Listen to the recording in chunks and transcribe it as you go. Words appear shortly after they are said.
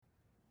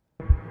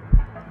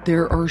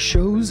There are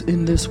shows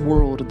in this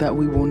world that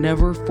we will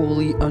never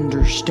fully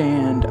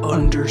understand,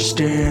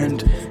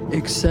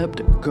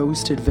 except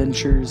Ghost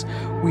Adventures.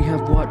 We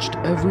have watched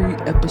every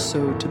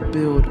episode to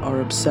build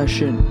our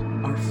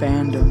obsession, our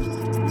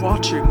fandom.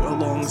 Watching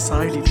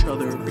alongside each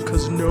other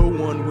because no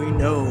one we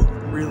know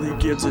really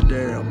gives a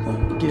damn.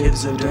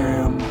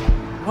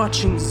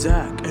 Watching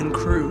Zach and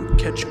crew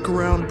catch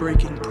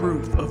groundbreaking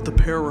proof of the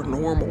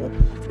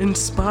paranormal,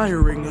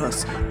 inspiring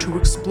us to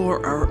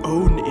explore our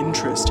own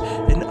interest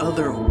in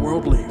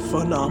otherworldly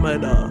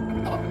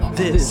phenomena.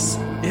 This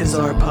is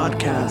our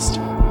podcast.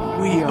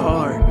 We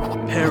are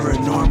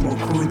Paranormal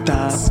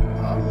Putas.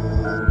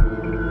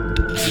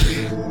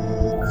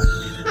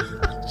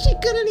 She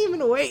couldn't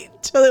even wait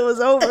till it was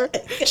over.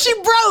 She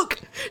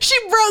broke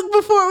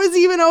before it was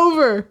even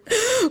over.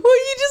 Well,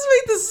 you just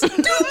made the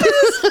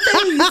stupidest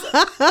face.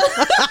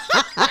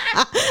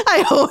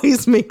 I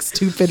always make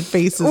stupid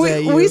faces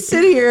at you. We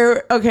sit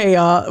here, okay,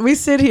 y'all. We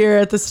sit here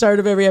at the start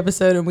of every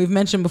episode, and we've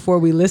mentioned before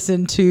we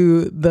listen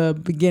to the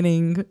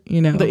beginning,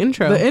 the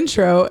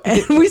intro,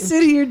 and we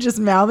sit here just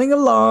mouthing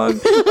along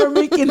or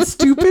making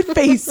stupid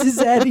faces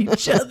at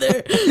each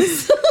other.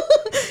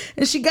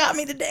 And she got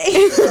me today.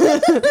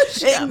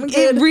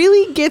 It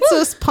really gets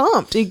us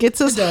pumped. It gets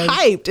us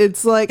hyped.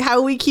 It's like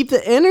how we keep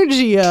the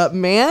energy up,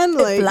 man.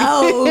 Like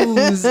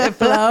it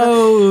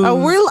flows.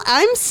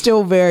 I'm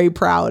still very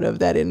proud of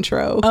that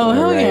intro. Oh,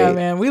 hell yeah,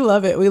 man. We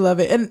love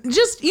it. And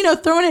just,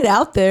 throwing it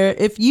out there,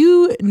 if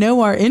you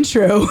know our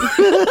intro,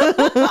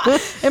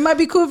 it might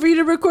be cool for you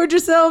to record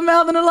yourself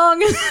mouthing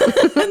along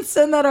and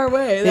send that our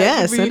way.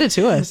 Send it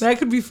to us. That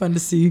could be fun to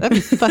see. That'd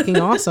be fucking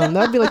awesome.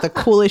 That'd be like the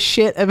coolest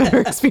shit I've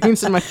ever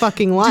experienced in my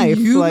fucking life.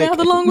 Do you mouth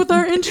along with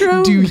our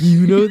intro? Do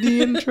you know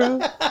the intro?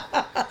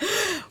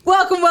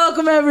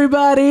 Welcome,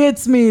 everybody.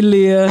 It's me,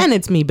 Leah. And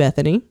it's me,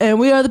 Bethany. And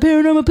we are the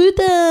Paranormal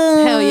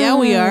Putas. Hell yeah,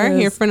 we are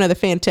here for another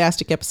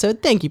fantastic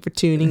episode. Thank you for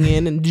tuning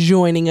in and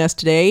joining us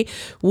today.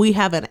 We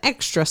have an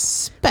extra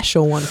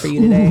special one for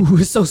you today.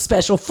 Ooh, so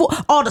special.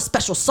 All the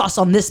special sauce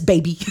on this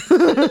baby.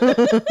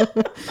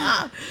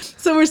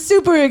 So we're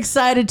super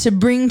excited to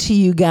bring to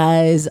you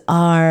guys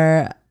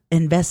our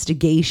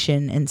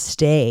investigation and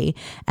stay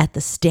at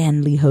the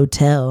Stanley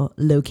Hotel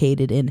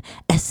located in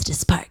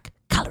Estes Park,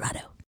 Colorado.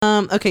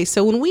 Okay,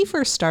 so when we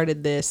first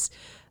started this,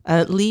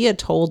 Leah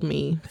told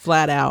me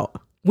flat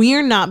out, we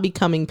are not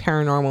becoming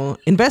paranormal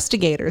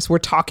investigators. We're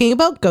talking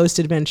about ghost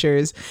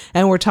adventures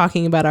and we're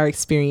talking about our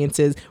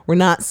experiences. We're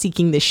not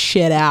seeking this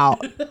shit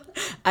out.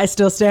 I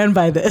still stand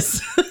by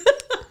this.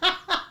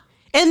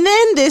 And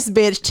then this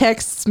bitch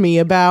texts me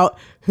about,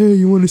 hey,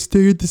 you want to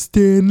stay at the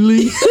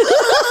Stanley?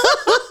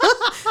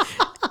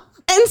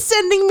 And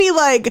sending me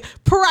like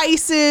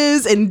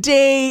prices and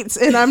dates.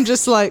 And I'm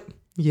just like,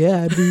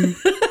 yeah, I do.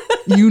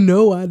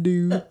 I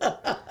do.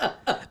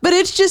 But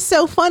it's just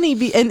so funny.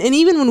 And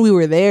even when we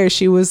were there,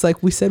 she was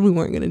like, we said we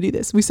weren't going to do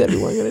this.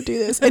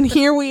 And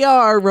here we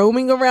are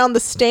roaming around the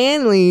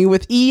Stanley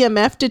with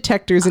EMF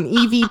detectors and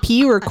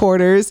EVP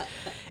recorders.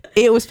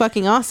 It was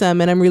fucking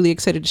awesome, and I'm really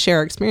excited to share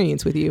our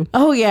experience with you.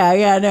 Oh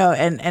yeah, no,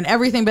 and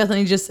everything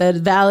Bethany just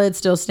said, valid,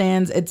 still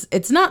stands.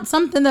 It's not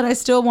something that I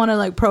still want to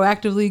like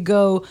proactively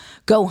go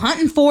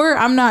hunting for.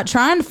 I'm not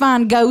trying to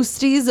find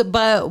ghosties,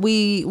 but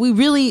we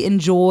really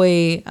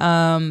enjoy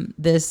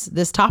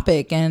this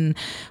topic, and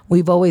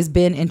we've always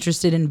been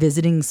interested in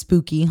visiting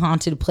spooky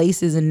haunted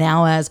places, and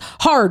now as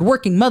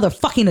hard-working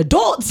motherfucking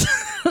adults,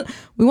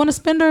 we want to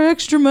spend our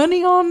extra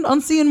money on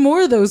seeing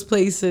more of those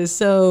places.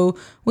 So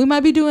we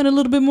might be doing a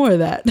little bit more of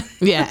that.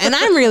 Yeah, and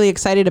I'm really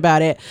excited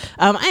about it.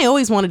 I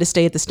always wanted to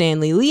stay at the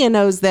Stanley. Leah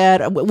knows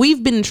that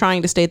we've been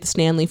trying to stay at the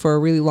Stanley for a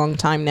really long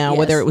time now,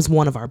 whether it was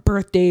one of our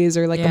birthdays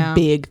or like a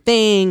big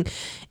thing.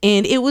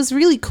 And it was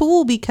really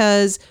cool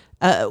because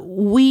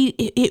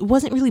it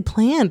wasn't really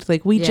planned.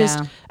 Like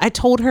I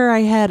told her I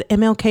had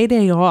MLK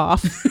Day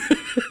off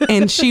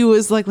and she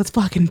was like, let's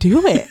fucking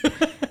do it.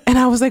 And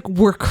I was like,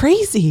 we're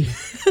crazy.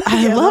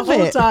 I love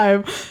it.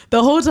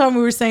 The whole time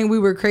we were saying we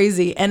were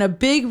crazy. And a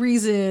big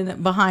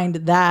reason behind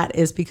that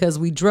is because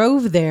we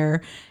drove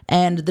there,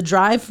 and the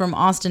drive from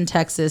Austin,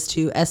 Texas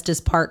to Estes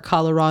Park,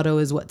 Colorado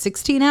is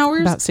 16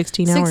 hours? About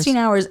 16 hours. 16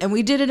 hours. And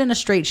we did it in a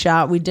straight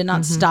shot. We did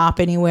not stop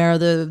anywhere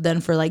other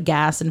than for like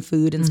gas and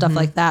food and stuff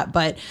like that.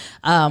 But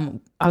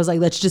I was like,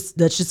 let's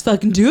just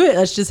fucking do it.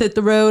 Let's just hit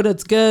the road.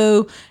 Let's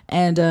go.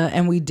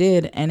 And we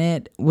did. And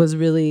it was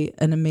really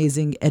an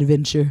amazing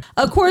adventure.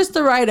 Of course,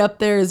 the ride up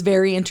there is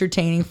very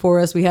entertaining for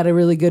us. We had a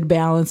really good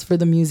balance for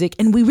the music,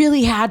 and we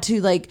really had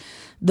to like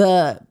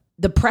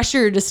the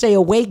pressure to stay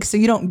awake so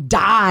you don't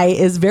die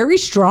is very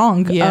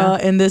strong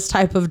in this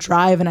type of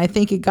drive. And I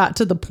think it got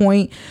to the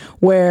point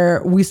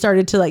where we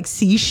started to like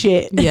see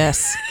shit.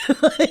 Yes.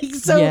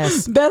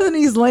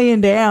 Bethany's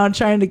laying down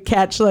trying to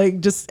catch,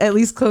 like, just at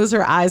least close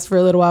her eyes for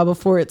a little while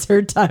before it's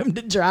her time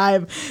to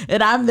drive.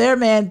 And I'm there,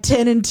 man,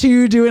 10 and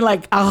 2 doing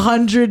like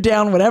 100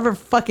 down whatever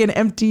fucking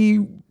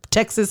empty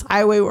Texas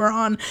highway we're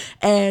on,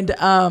 and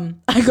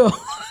I go,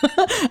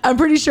 I'm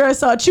pretty sure I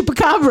saw a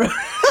chupacabra.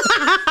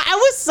 I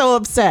was so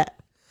upset.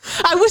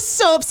 I was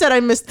so upset I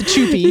missed the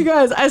chupi. You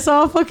guys, I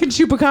saw a fucking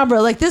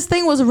chupacabra. Like, this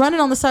thing was running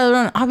on the side of the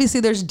road. Obviously,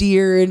 there's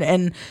deer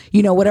and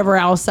you know, whatever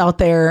else out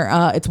there.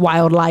 It's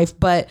wildlife.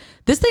 But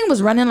this thing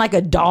was running like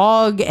a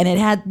dog, and it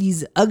had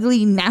these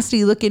ugly,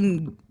 nasty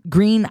looking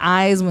green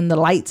eyes when the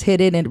lights hit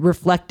it and it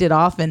reflected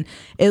off, and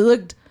it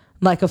looked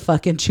like a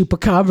fucking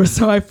chupacabra.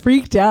 So I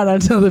freaked out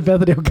until the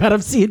Bethany got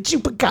up seeing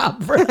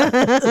chupacabra.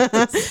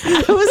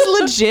 I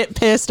was legit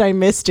pissed I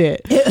missed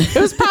it. It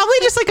was probably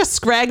just like a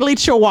scraggly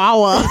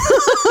chihuahua.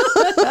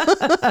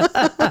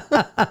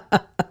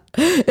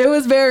 It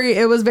was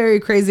very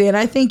crazy. And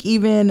I think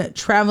even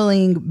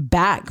traveling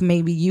back,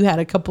 maybe you had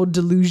a couple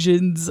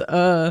delusions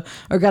or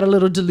got a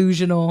little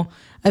delusional.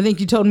 I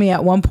think you told me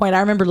at one point, I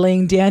remember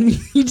laying down,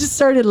 you just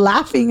started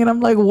laughing, and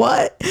I'm like,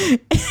 what?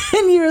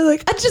 And you were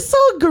like, I just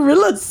saw a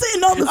gorilla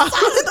sitting on the side of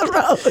the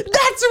road.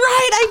 That's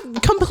right. I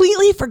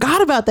completely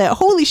forgot about that.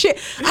 Holy shit.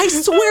 I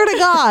swear to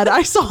God,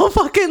 I saw a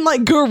fucking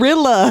like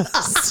gorilla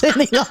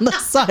sitting on the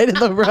side of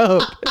the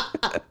road.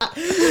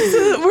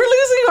 We're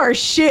losing our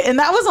shit. And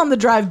that was on the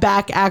drive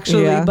back,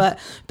 actually. Yeah. But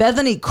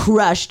Bethany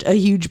crushed a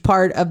huge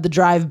part of the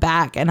drive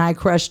back, and I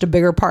crushed a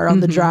bigger part on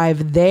the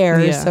drive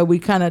there. Yeah. So we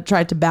kind of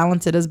tried to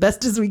balance it as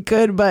best as we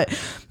could. But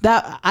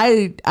that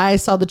I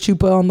saw the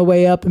chupa on the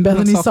way up, and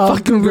Bethany saw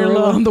a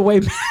gorilla on the way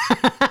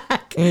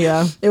back.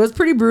 Yeah. It was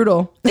pretty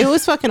brutal. It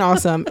was fucking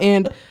awesome.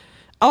 And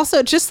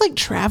also, just like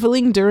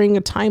traveling during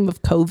a time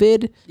of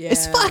COVID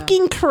is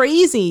fucking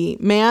crazy,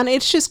 man.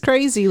 It's just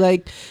crazy.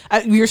 Like,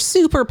 you're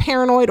super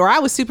paranoid, or I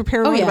was super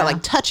paranoid about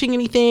like touching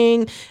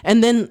anything.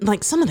 And then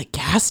like some of the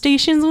gas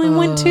stations we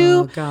went to.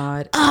 Oh,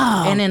 God.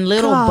 And in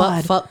little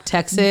butt-fuck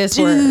Texas,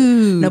 where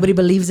nobody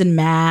believes in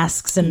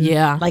masks. And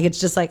like, it's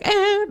just like,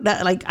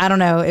 like, I don't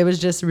know. It was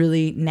just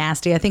really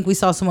nasty. I think we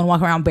saw someone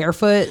walk around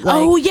barefoot.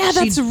 Like,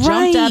 that's she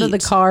jumped out of the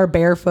car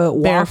barefoot,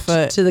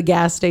 walked to the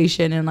gas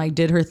station and like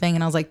did her thing.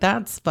 And I was like,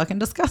 that's fucking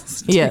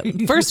disgusting. Yeah.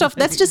 First off,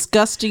 that's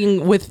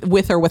disgusting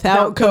with or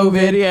without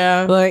COVID.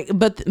 Yeah. Like,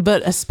 but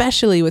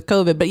especially with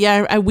COVID. But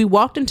yeah, we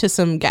walked into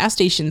some gas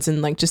stations,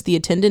 and like just the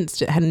attendants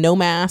had no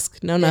mask,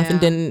 no nothing.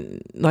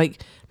 Didn't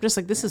like. Just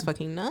like, this is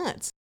fucking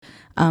nuts.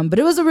 But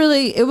it was a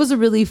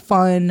really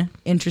fun,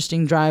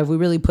 interesting drive. We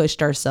really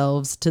pushed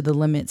ourselves to the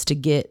limits to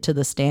get to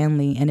the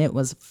Stanley, and it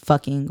was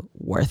fucking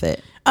worth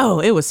it.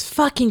 Oh, it was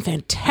fucking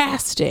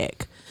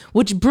fantastic.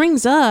 Which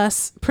brings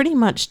us pretty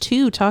much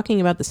to talking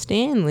about the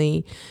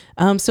Stanley.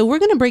 So we're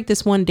going to break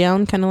this one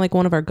down kind of like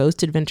one of our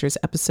Ghost Adventures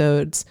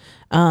episodes.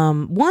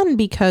 One,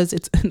 because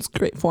it's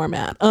great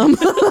format.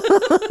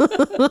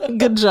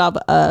 Good job,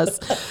 us.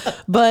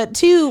 But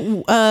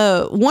two,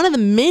 one of the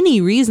many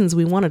reasons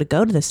we wanted to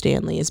go to the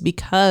Stanley is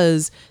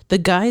because the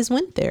guys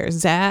went there.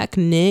 Zach,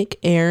 Nick,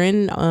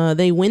 Aaron,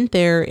 they went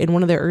there in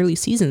one of their early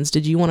seasons.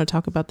 Did you want to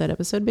talk about that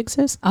episode, Big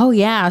Sis? Oh,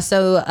 yeah.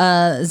 So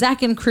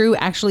Zach and crew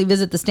actually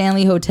visit the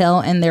Stanley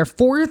Hotel in their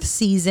 4th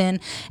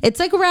season. It's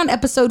like around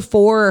episode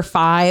 4 or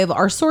 5.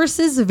 Our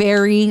sources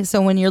vary.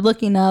 So when you're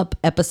looking up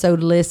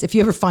episode lists, if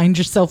you ever find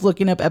yourself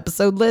looking up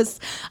episode lists,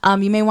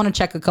 you may want to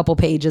check a couple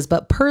pages.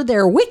 But per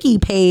their wiki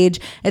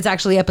page, it's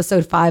actually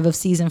episode 5 of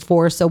season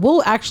 4. So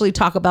we'll actually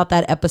talk about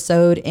that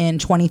episode in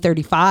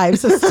 2035.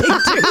 So stay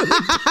tuned.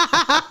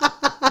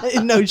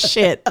 No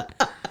shit.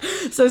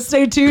 So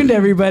stay tuned,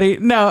 everybody.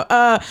 No,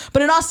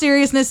 but in all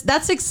seriousness,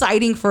 that's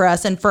exciting for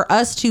us, and for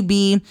us to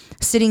be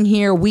sitting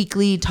here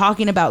weekly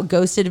talking about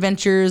Ghost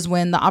Adventures.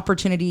 When the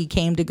opportunity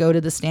came to go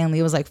to the Stanley,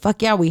 it was like,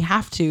 fuck yeah, we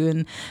have to.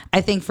 And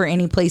I think for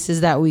any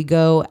places that we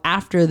go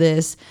after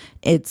this,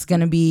 it's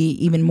going to be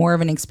even more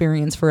of an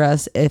experience for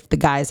us if the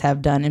guys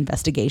have done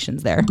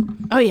investigations there.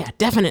 Oh yeah,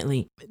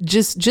 definitely.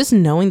 Just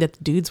knowing that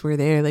the dudes were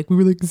there, like we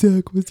were like,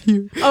 Zach was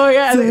here. Oh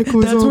yeah, that's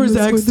where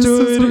Zach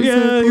stood.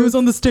 Yeah, he was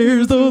on the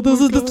stairs. Oh,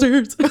 those are the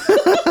stairs.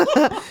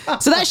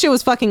 So that shit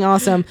was fucking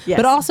awesome. Yes.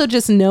 But also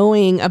just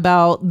knowing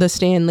about the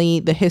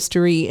Stanley, the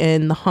history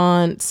and the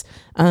haunts,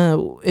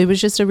 it was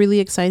just a really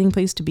exciting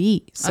place to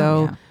be.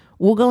 So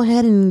we'll go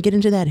ahead and get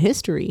into that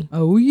history.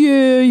 Oh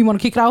yeah, you want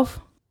to kick it off?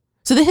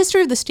 So the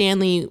history of the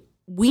Stanley,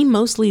 we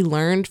mostly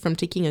learned from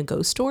taking a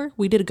ghost tour.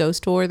 We did a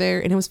ghost tour there,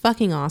 and it was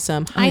fucking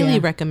awesome. Highly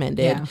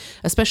recommended,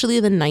 especially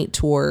the night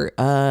tour.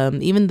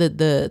 Even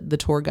the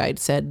tour guide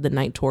said the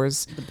night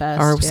tours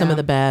are some of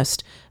the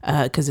best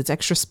because it's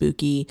extra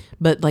spooky.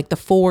 But like the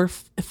 4,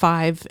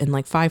 5, and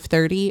like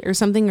 5:30 or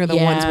something are the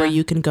ones where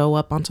you can go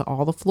up onto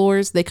all the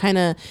floors. They kind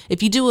of,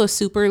 if you do a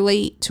super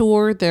late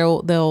tour,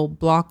 they'll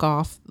block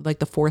off like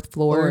the 4th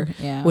floor,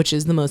 which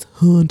is the most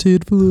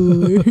haunted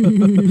floor.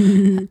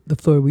 The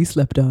floor we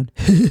slept on.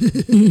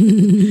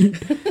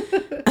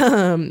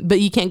 But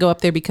you can't go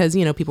up there because,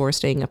 you know, people were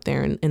staying up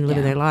there and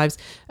living their lives.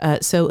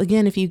 So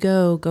again, if you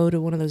go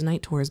to one of those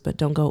night tours, but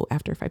don't go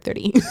after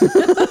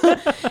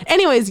 5:30.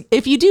 Anyways,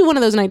 if you do one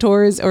of those night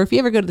tours, or if you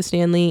ever go to the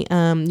Stanley,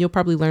 you'll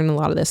probably learn a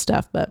lot of this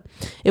stuff. But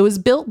it was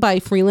built by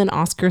Freeland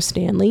Oscar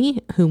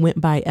Stanley, who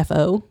went by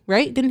FO,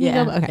 right? Didn't he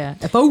go? Okay.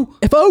 FO.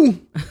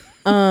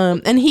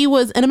 And he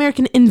was an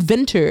American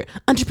inventor,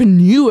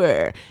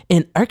 entrepreneur,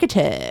 and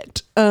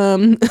architect.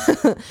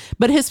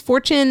 But his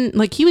fortune,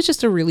 like, he was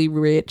just a really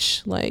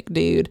rich, like,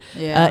 dude.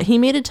 Yeah. He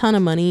made a ton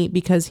of money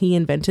because he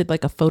invented,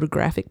 like, a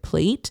photographic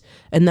plate,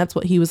 and that's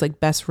what he was, like,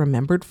 best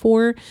remembered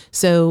for.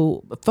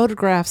 So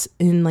photographs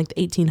in, like,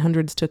 the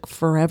 1800s took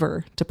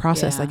forever to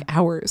process, like,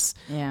 hours.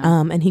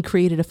 Yeah. And he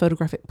created a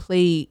photographic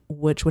plate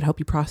which would help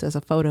you process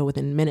a photo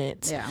within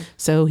minutes. Yeah.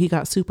 So he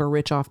got super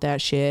rich off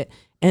that shit.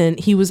 And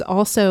he was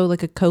also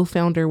like a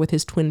co-founder with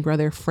his twin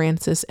brother,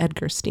 Francis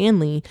Edgar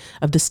Stanley,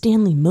 of the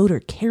Stanley Motor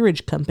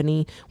Carriage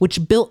Company,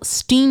 which built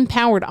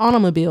steam-powered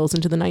automobiles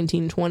into the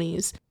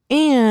 1920s.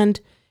 And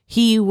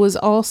he was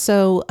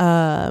also,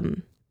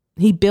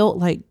 he built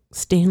like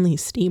Stanley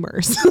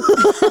steamers.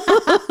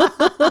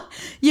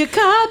 You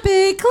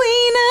carpet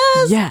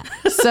cleaners. Yeah.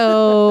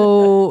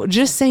 So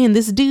just saying,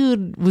 this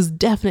dude was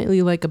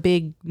definitely like a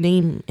big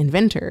name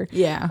inventor.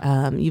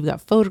 Yeah. You've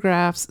got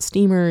photographs,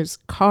 steamers,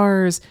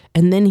 cars,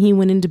 and then he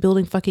went into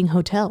building fucking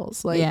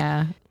hotels. Like,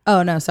 yeah.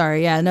 Oh no,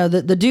 sorry. Yeah, no.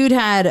 The dude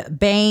had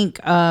bank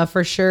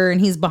for sure,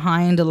 and he's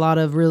behind a lot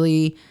of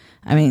really,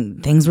 I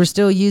mean, things we're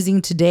still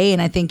using today.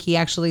 And I think he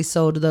actually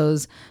sold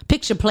those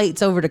picture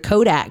plates over to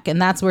Kodak,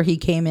 and that's where he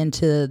came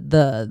into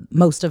the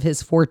most of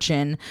his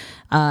fortune,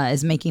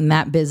 is making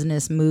that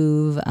business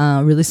move.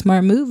 Really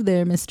smart move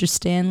there, Mr.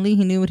 Stanley.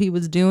 He knew what he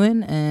was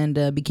doing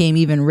and became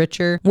even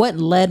richer. What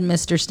led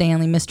Mr.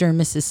 Stanley, Mr. and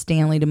Mrs.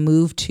 Stanley, to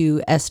move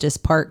to Estes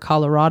Park,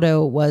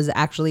 Colorado, was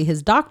actually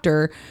his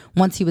doctor.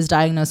 Once he was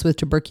diagnosed with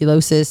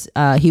tuberculosis,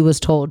 he was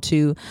told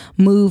to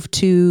move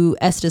to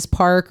Estes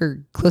Park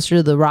or closer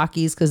to the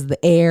Rockies because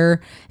the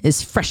air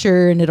is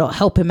fresher and it'll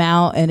help him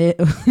out. And it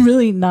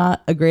really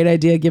not a great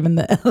idea given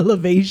the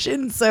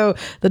elevation. So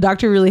the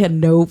doctor really had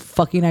no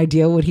fucking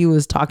idea what he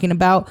was talking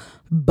about.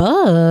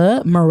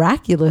 But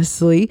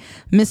miraculously,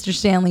 Mr.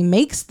 Stanley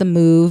makes the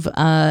move,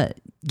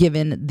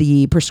 given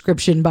the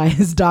prescription by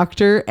his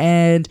doctor,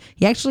 and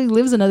he actually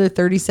lives another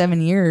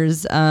 37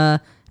 years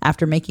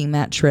after making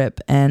that trip.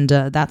 And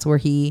that's where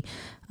he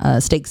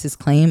stakes his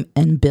claim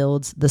and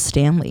builds the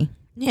Stanley.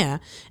 Yeah.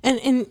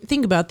 And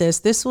think about this.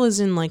 This was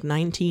in like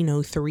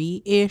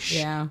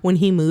 1903-ish when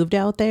he moved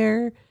out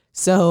there.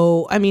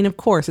 So, I mean, of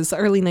course, it's the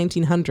early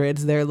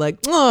 1900s. They're like,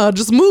 oh,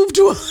 just move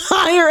to a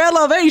higher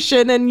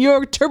elevation and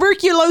your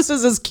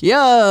tuberculosis is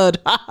cured.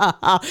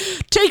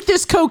 Take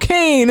this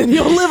cocaine and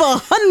you'll live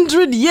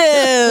 100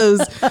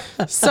 years.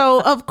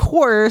 So, of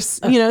course,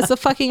 you know, it's the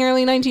fucking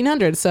early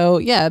 1900s. So,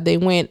 yeah, they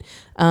went,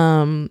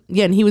 and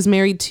he was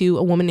married to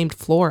a woman named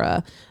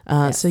Flora.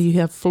 So you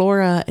have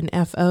Flora and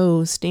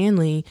F.O.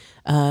 Stanley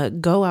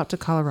go out to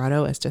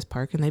Colorado, Estes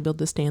Park, and they build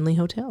the Stanley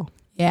Hotel.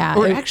 Yeah.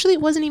 Or actually,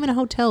 it wasn't even a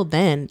hotel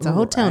then. It's a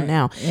hotel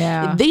now.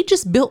 Yeah. They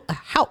just built a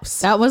house.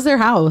 That was their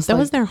house. That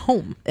was their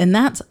home. And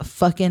that's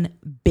fucking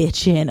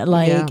bitchin'.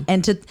 Like,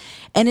 and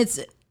it's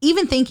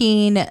even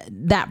thinking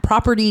that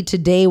property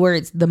today, where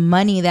it's the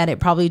money that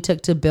it probably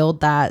took to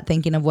build that,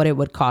 thinking of what it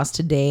would cost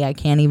today, I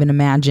can't even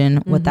imagine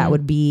what that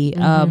would be.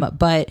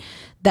 But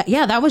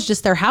that was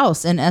just their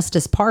house in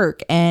Estes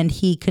Park, and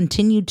he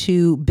continued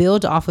to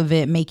build off of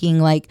it, making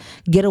like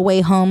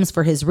getaway homes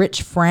for his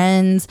rich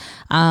friends,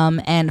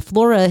 and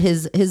Flora,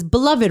 his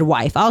beloved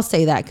wife. I'll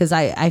say that because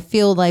I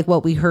feel like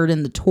what we heard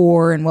in the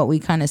tour and what we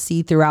kind of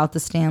see throughout the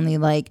Stanley,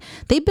 like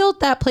they built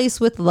that place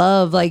with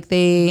love. Like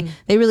they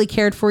really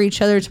cared for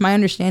each other. To my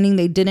understanding,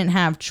 they didn't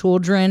have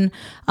children,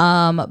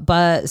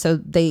 but so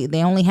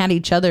they only had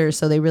each other,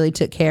 so they really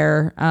took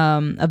care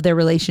of their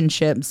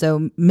relationship.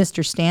 So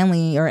Mr.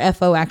 Stanley, or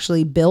F.O.,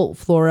 actually built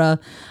Flora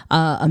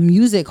a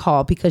music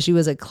hall because she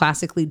was a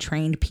classically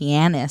trained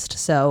pianist.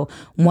 So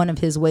one of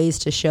his ways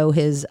to show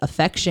his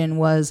affection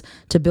was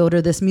to build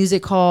her this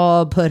music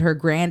hall, put her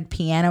grand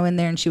piano in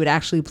there, and she would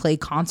actually play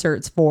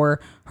concerts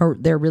for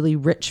their really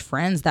rich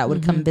friends that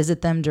would come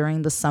visit them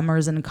during the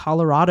summers in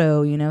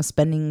Colorado, you know,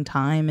 spending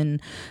time in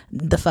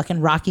the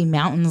fucking Rocky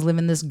Mountains,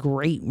 living this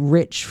great,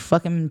 rich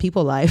fucking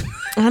people life.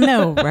 I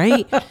know,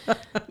 right?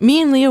 Me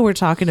and Leah were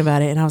talking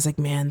about it, and I was like,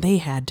 man, they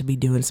had to be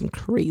doing some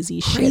crazy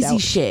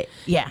shit.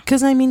 Yeah.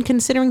 Because, I mean,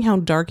 considering how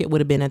dark it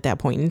would have been at that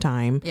point in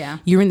time,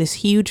 you're in this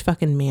huge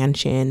fucking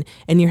mansion,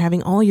 and you're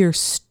having all your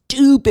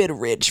stupid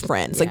rich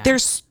friends. Like, they're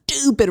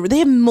stupid. They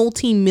have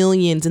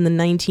multi-millions in the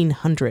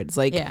 1900s.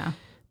 Like,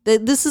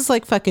 this is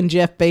like fucking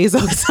Jeff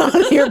Bezos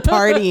out here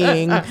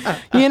partying,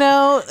 you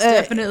know?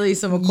 Definitely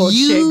some occult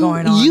shit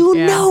going on. You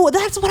know,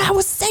 that's what I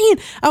was saying.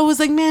 I was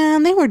like,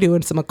 man, they were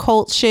doing some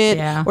occult shit,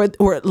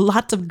 or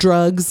lots of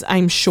drugs,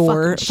 I'm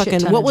sure.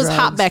 Fucking what was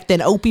hot back then?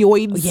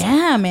 Opioids?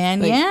 Yeah,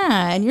 man. Like,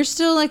 and you're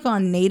still like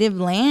on native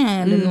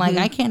land, and like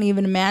I can't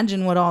even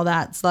imagine what all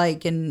that's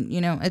like. And you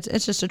know,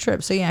 it's just a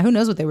trip. So yeah, who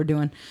knows what they were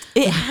doing?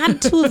 It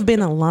had to have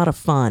been a lot of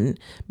fun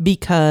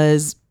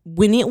because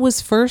when it was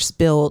first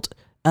built,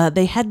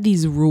 they had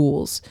these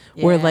rules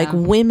where like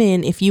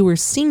women, if you were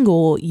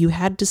single, you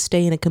had to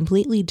stay in a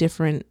completely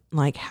different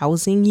like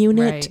housing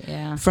unit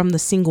from the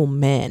single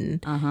men.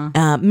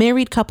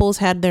 Married couples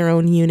had their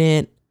own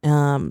unit.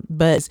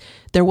 But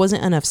there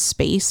wasn't enough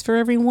space for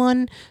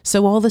everyone,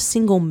 so all the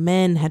single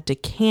men had to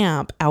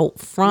camp out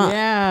front.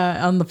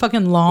 Yeah, on the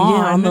fucking lawn.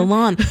 Yeah, on the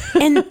lawn.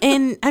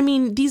 and I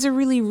mean, these are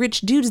really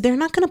rich dudes. They're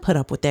not gonna put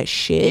up with that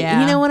shit.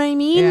 Yeah. You know what I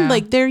mean? Yeah.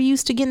 Like, they're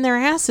used to getting their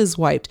asses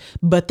wiped,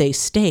 but they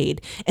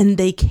stayed and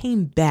they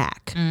came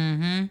back.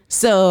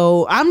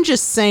 So I'm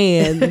just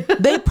saying,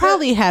 they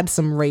probably had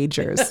some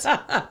ragers.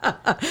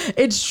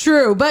 It's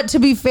true. But to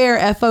be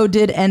fair, FO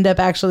did end up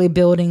actually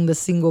building the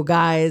single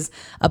guys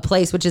a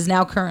place, which is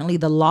now currently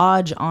the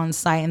lodge on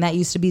site. And that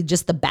used to be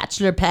just the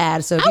bachelor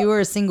pad. So if you were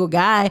a single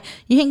guy,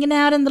 you hanging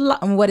out in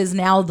what is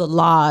now the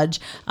lodge.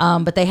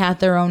 But they had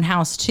their own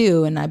house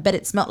too. And I bet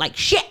it smelled like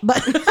shit.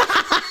 But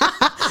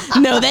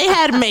No, they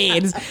had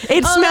maids.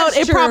 It smelled.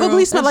 It true.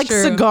 probably smelled That's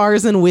like true.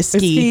 cigars and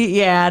whiskey.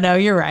 yeah, no,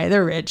 you're right.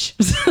 They're rich.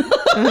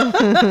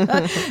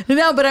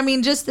 No, but I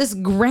mean, just this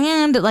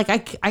grand,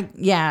 like,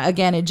 yeah,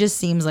 again, it just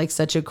seems like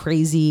such a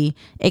crazy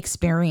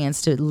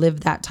experience to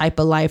live that type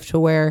of life, to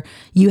where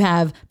you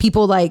have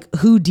people like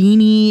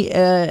Houdini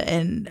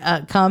and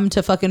come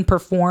to fucking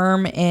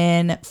perform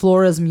in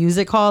Flora's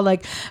music hall.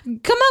 Like,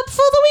 come up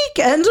for the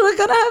weekend, we're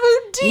gonna have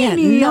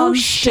Houdini on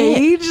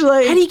stage.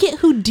 Like, how do you get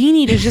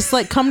Houdini to just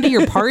like come to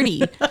your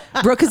party,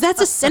 bro? Because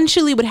that's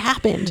essentially what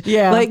happened.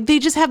 Yeah. Like, they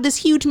just have this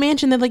huge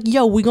mansion. They're like,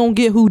 yo, we gonna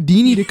get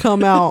Houdini to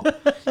come out.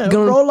 Gonna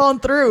roll on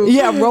through.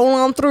 Yeah, roll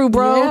on through,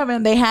 bro. Yeah,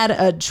 man. They had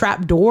a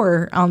trap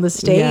door on the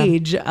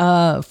stage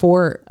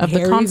for Of the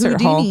Harry concert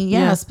Houdini. hall. Yeah,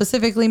 Yeah.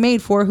 specifically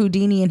made for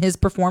Houdini and his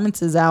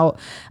performances out,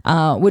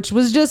 which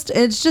was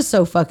it's just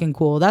so fucking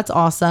cool. That's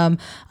awesome.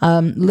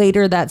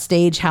 Later, that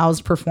stage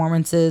housed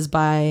performances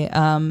by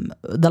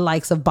the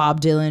likes of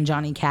Bob Dylan,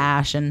 Johnny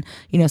Cash, and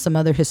some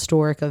other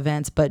historic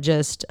events. But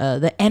just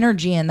the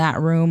energy in that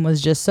room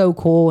was just so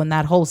cool, and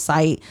that whole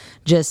site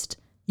just.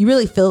 You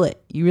really feel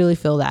it. You really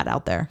feel that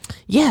out there.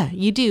 Yeah,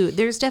 you do.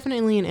 There's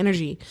definitely an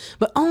energy.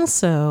 But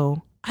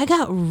also, I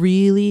got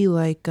really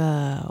like,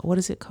 what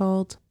is it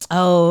called?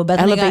 Oh,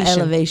 Bethany got Elevation.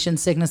 elevation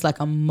sickness like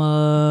a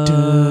mug.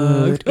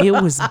 Dude, it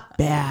was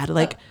bad.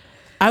 Like,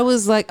 I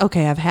was like,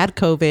 okay, I've had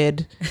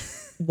COVID.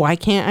 Why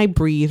can't I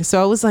breathe?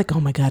 So I was like, oh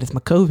my God, it's my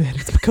COVID.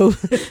 It's my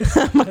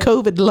COVID, my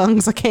COVID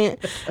lungs. I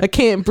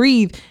can't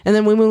breathe. And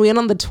then when we went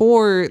on the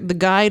tour, the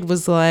guide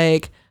was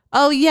like,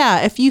 oh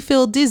yeah, if you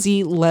feel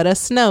dizzy, let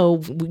us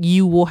know.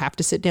 You will have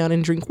to sit down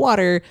and drink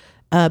water.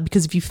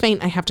 Because if you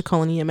faint, I have to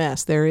call an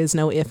EMS. There is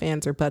no ifs,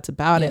 ands, or buts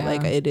about it.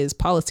 Like, it is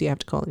policy. I have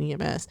to call an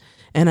EMS.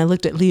 And I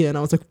looked at Leah and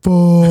I was like,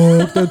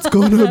 fuck, that's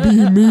gonna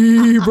be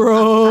me,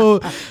 bro.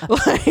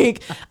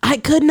 Like, I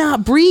could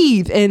not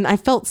breathe and I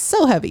felt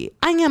so heavy.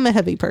 I am a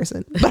heavy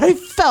person, but I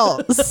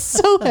felt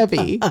so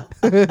heavy.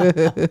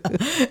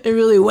 It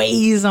really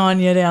weighs on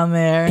you down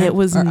there. It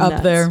was or nuts.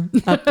 up there.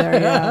 Up there,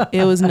 yeah.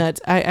 It was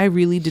nuts. I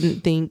really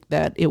didn't think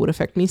that it would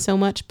affect me so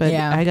much, but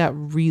Yeah. I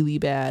got really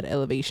bad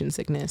elevation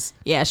sickness.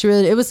 Yeah,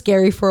 it was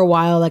scary for a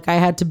while. Like,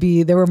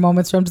 there were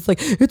moments where I'm just like,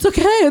 it's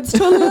okay. It's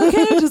totally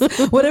okay.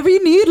 Just whatever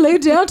you need, lay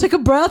down, take a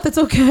breath. It's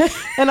okay.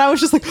 And I was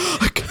just like,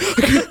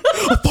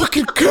 I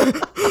fucking can't.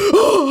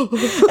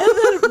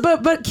 And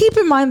then, but keep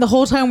in mind, the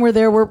whole time we're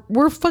there,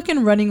 we're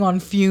fucking running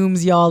on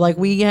fumes, y'all. Like,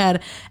 we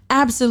had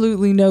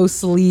absolutely no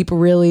sleep,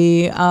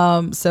 really.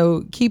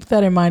 So keep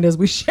that in mind as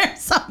we share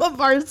some of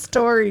our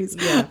stories.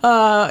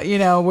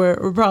 Yeah.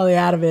 We're probably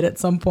out of it at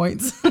some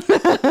points.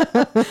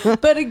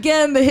 But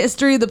again, the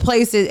history of the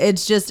place,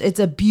 it's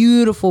a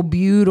beautiful,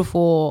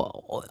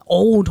 beautiful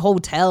old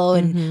hotel.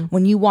 And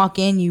when you walk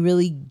in, you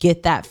really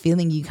get that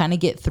feeling. You kind of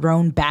get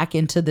thrown back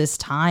into this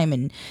time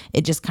and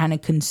it just kind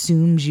of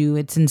consumes you.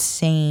 It's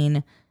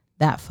insane,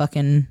 that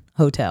fucking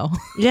hotel.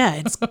 Yeah,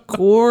 it's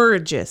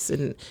gorgeous.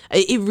 And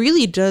it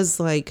really does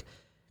like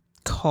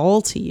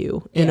call to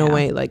you in a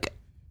way. Like,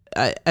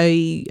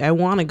 I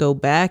want to go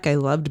back. I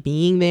loved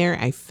being there.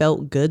 I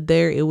felt good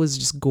there. It was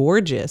just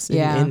gorgeous.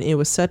 And it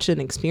was such an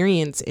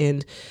experience.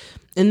 And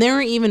there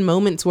were even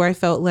moments where I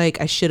felt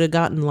like I should have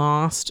gotten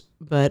lost,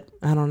 but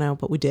I don't know,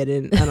 but we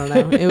didn't. I don't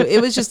know.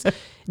 It was just,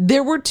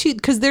 there were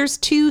there's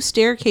two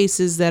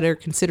staircases that are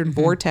considered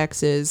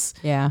vortexes.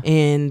 Yeah.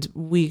 And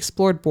we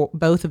explored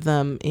both of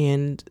them.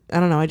 And I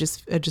don't know. I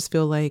just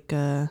feel like,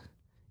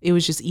 it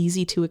was just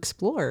easy to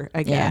explore,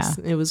 I guess.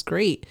 Yeah. It was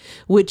great,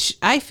 which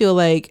I feel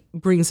like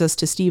brings us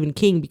to Stephen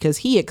King, because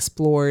he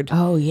explored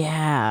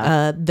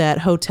that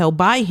hotel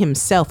by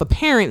himself,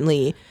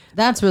 apparently.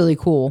 That's really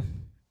cool.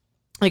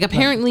 Like,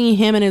 apparently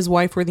him and his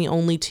wife were the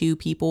only two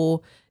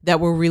people that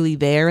were really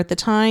there at the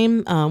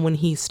time when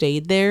he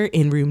stayed there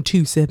in room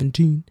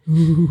 217.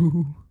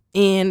 Ooh.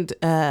 And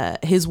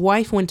his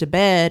wife went to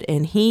bed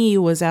and he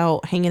was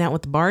out hanging out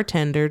with the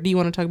bartender. Do you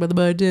want to talk about the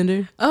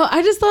bartender? Oh,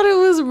 I just thought it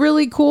was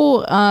really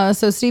cool.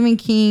 So Stephen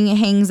King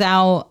hangs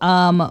out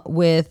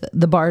with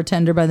the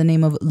bartender by the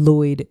name of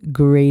Lloyd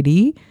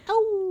Grady.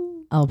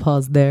 Oh. I'll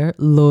pause there.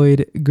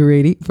 Lloyd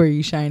Grady for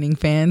you Shining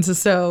fans.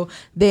 So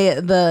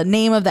the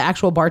name of the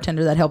actual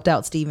bartender that helped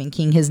out Stephen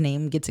King, his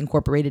name gets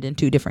incorporated in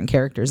 2 different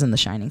characters in The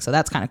Shining. So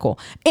that's kind of cool.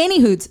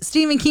 Anywho,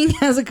 Stephen King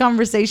has a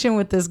conversation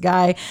with this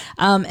guy,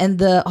 and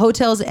the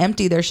hotel's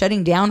empty. They're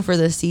shutting down for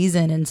the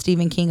season, and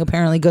Stephen King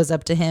apparently goes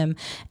up to him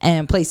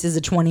and places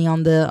a 20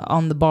 on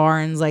the bar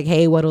and is like,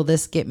 hey, what'll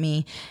this get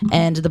me?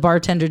 And the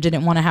bartender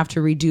didn't want to have to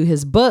redo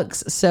his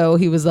books, so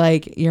he was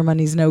like, your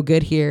money's no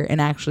good here,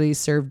 and actually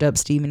served up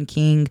Stephen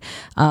King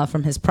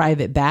from his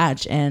private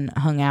batch and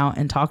hung out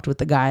and talked with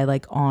the guy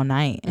like all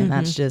night, and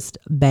that's just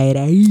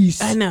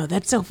badass. I know,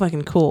 that's so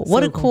fucking cool.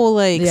 What a cool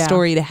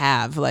story to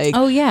have. Like,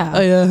 oh yeah,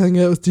 I hung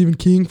out with Stephen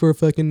King for a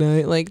fucking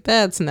night. Like,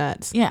 that's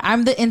nuts. Yeah,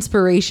 I'm the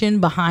inspiration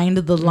behind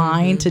the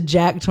line to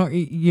Jack.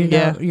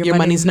 Your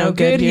money's no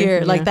good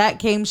here. Like that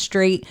came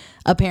straight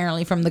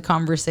apparently from the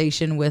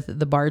conversation with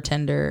the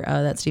bartender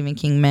that Stephen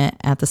King met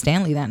at the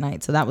Stanley that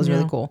night. So that was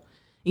really cool.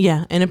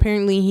 Yeah, and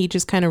apparently he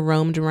just kind of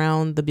roamed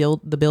around the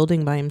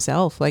building by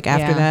himself. Like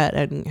after that,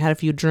 and had a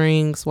few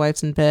drinks,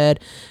 wife's in bed,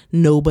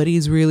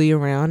 nobody's really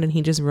around, and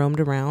he just roamed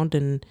around.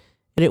 And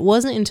it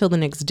wasn't until the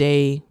next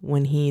day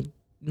when he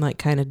like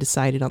kind of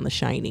decided on The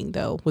Shining,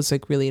 though, was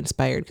like really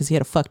inspired because he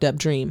had a fucked up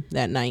dream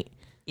that night.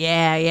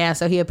 Yeah.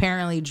 So he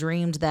apparently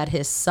dreamed that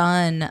his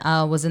son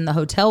was in the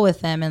hotel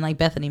with him. And like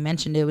Bethany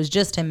mentioned, it was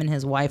just him and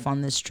his wife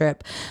on this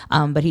trip.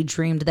 But he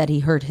dreamed that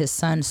he heard his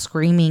son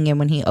screaming. And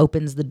when he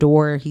opens the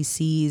door, he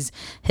sees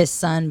his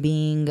son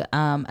being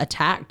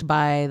attacked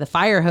by the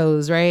fire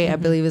hose, right? I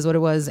believe is what it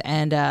was.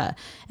 And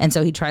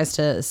so he tries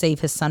to save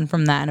his son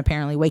from that. And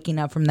apparently waking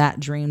up from that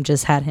dream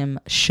just had him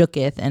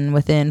shooketh. And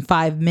within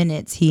 5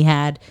 minutes, he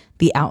had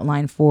the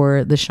outline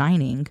for The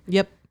Shining.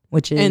 Yep.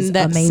 Which is and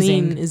that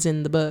amazing. Scene is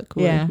in the book.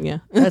 Yeah.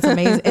 That's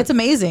amazing. It's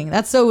amazing.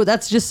 That's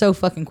just so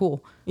fucking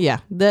cool. Yeah,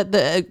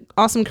 the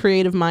awesome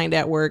creative mind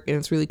at work, and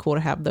it's really cool to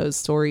have those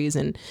stories,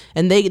 and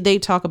they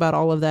talk about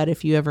all of that.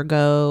 If you ever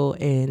go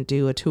and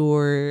do a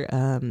tour,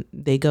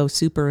 they go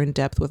super in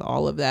depth with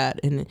all of that,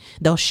 and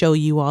they'll show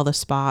you all the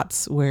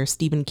spots where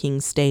Stephen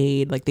King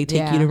stayed. Like they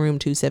take you to room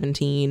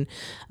 217.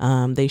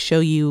 They show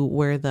you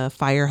where the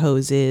fire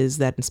hose is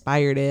that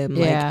inspired him.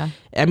 Yeah. Like,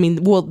 I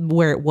mean, well,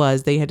 where it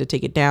was, they had to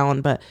take it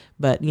down, but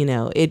you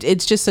know,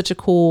 it's just such a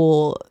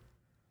cool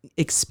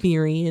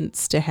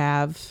experience to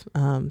have.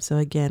 So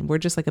again, we're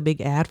just like a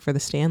big ad for the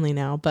Stanley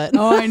now, but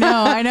I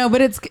know,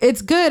 but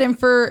it's good. And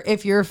for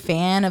if you're a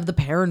fan of the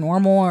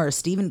paranormal or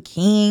Stephen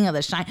King or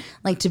The Shining,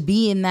 like to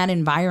be in that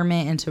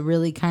environment and to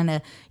really kind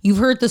of, you've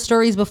heard the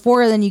stories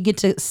before, then you get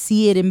to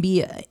see it and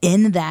be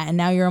in that, and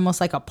now you're almost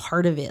like a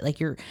part of it. Like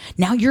your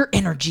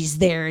energy's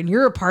there and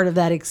you're a part of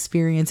that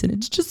experience, and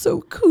it's just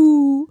so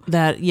cool.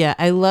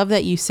 I love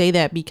that you say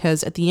that,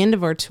 because at the end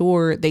of our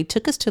tour, they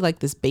took us to like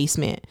this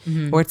basement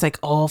where it's like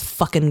all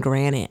fucking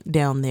granite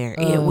down there.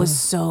 It was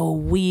so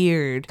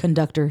weird.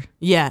 Conductor.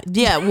 Yeah,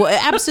 well,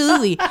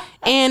 absolutely.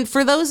 And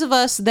for those of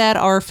us that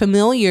are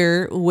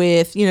familiar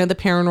with, the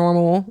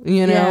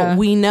paranormal,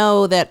 we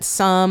know that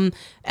some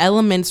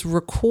elements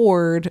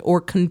record or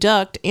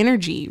conduct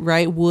energy,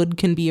 right? Wood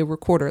can be a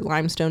recorder.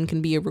 Limestone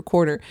can be a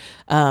recorder.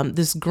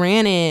 This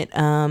granite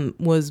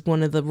was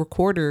one of the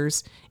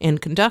recorders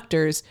and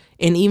conductors.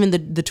 And even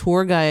the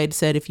tour guide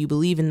said, if you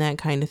believe in that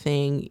kind of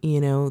thing,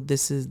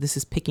 this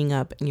is picking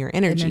up your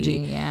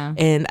energy. Yeah.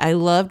 And I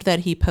loved that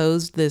he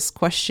posed this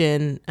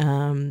question,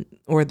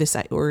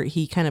 or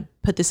he kind of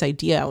put this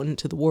idea out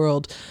into the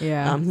world.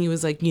 Yeah. He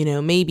was like,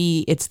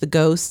 maybe it's the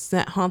ghosts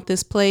that haunt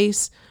this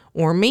place,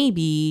 or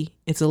maybe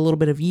it's a little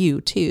bit of you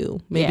too.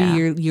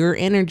 Maybe your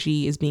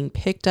energy is being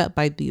picked up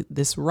by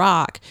this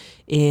rock,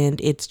 and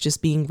it's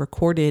just being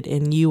recorded,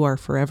 and you are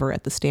forever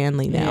at the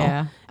Stanley now.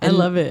 Yeah, and I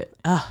love it.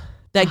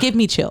 That gave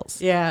me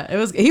chills. Yeah,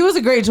 he was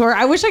a great tour.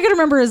 I wish I could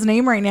remember his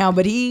name right now,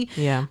 but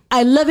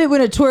I love it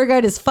when a tour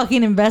guide is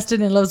fucking invested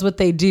and loves what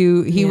they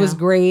do. He was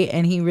great,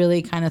 and he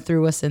really kind of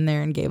threw us in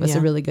there and gave us a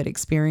really good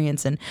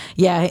experience. And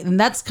and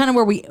that's kind of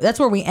where we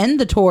end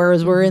the tour,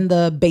 is we're in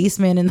the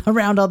basement and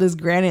around all this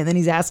granite, and then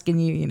he's asking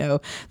you,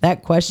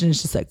 that question.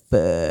 It's just like, fuck.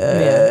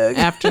 Yeah.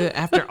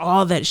 After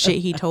all that shit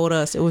he told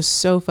us, it was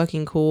so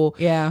fucking cool.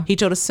 Yeah. He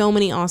told us so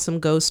many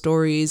awesome ghost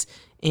stories.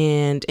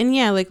 And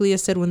like Leah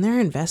said, when they're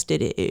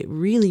invested, it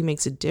really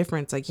makes a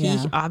difference. Like he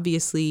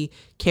obviously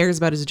cares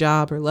about his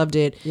job or loved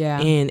it. Yeah.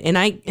 And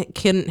I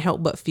couldn't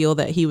help but feel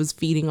that he was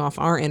feeding off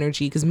our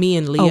energy, because me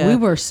and Leah, we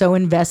were so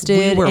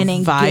invested and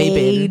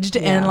engaged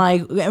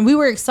and we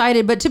were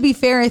excited. But to be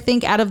fair, I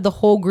think out of the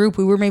whole group,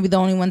 we were maybe the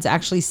only ones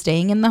actually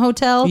staying in the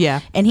hotel.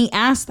 Yeah. And he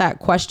asked that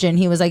question.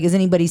 He was like, is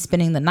anybody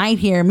spending the night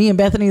here? Me and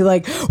Bethany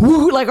like,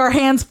 woo, like our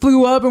hands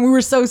flew up and we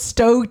were so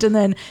stoked. And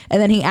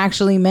then he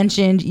actually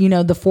mentioned,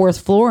 the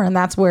 4th floor, and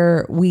that's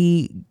where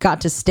we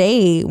got to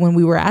stay when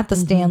we were at the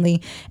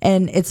Stanley.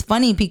 And it's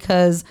funny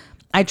because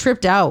I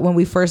tripped out when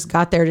we first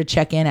got there to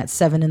check in at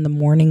 7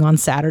 a.m. on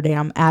Saturday.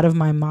 I'm out of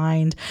my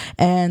mind.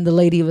 And the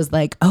lady was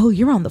like, oh,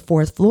 you're on the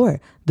 4th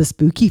floor. the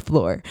spooky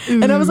floor.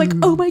 And I was like,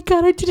 oh my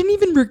God, I didn't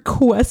even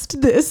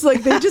request this.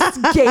 Like they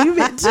just gave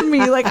it to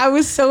me. Like I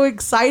was so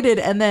excited.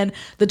 And then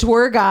the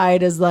tour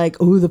guide is like,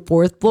 oh, the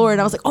 4th floor. And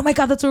I was like, oh my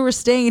God, that's where we're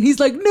staying. And he's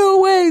like, no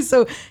way.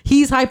 So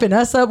he's hyping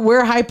us up.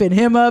 We're hyping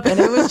him up. And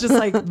it was just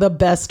like the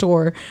best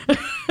tour.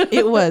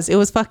 It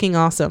was fucking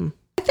awesome.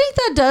 I think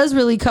that does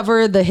really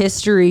cover the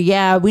history.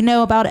 Yeah, we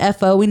know about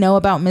FO. We know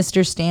about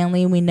Mr.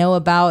 Stanley. We know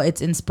about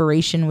its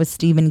inspiration with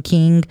Stephen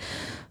King.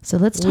 So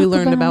let's talk. We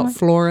learned about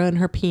Flora and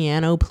her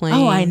piano playing.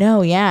 Oh, I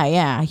know.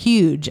 Yeah.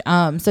 Huge.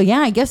 So yeah,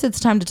 I guess it's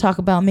time to talk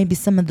about maybe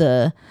some of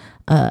the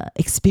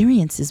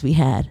experiences we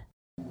had.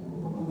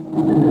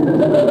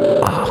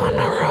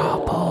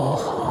 Honorable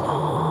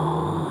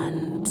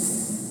haunts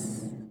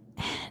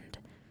and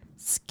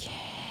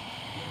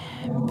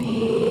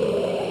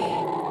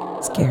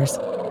scares.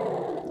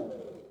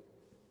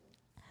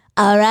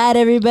 All right,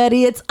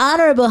 everybody, it's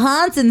Honorable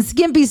Haunts and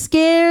Skimpy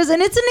Scares,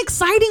 and it's an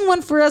exciting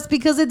one for us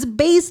because it's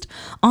based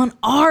on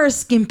our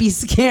Skimpy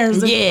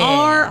Scares and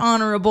our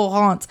honorable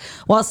haunts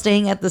while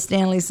staying at the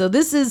Stanley. So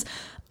this is,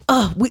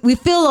 we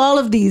feel all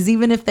of these,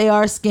 even if they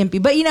are skimpy.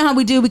 But you know how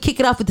we do. We kick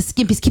it off with the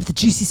skimpies, keep the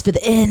juicies for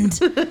the end.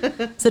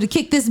 So to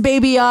kick this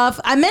baby off,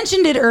 I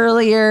mentioned it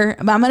earlier,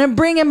 but I'm going to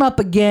bring him up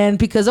again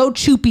because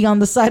Choopy on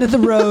the side of the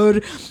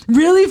road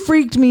really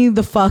freaked me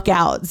the fuck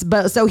out.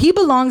 But so he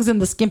belongs in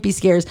the Skimpy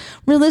Scares.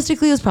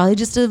 Realistically, it was probably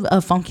just a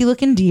funky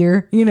looking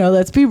deer.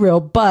 Let's be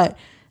real. But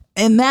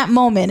in that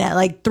moment at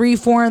like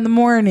 3-4 in the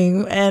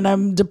morning and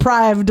I'm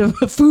deprived of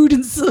food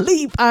and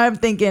sleep, I'm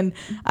thinking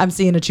I'm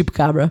seeing a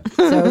chupacabra.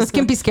 So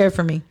Skimpy Scare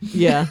for me.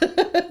 Yeah.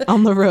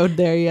 On the road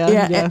there.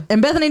 Yeah.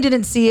 And Bethany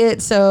didn't see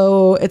it,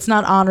 so it's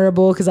not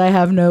honorable because I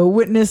have no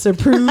witness or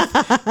proof.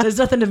 There's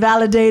nothing to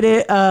validate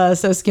it.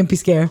 So Skimpy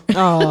Scare.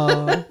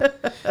 Oh.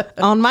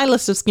 On my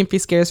list of Skimpy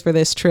Scares for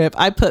this trip,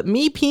 I put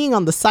me peeing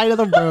on the side of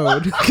the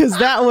road because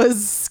that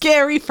was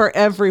scary for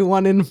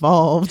everyone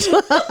involved.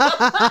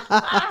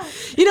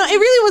 It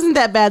really wasn't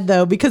that bad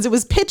though because it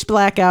was pitch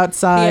black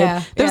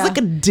outside. There was like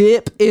a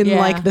dip in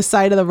like the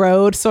side of the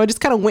road, so I just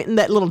kind of went in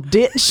that little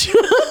ditch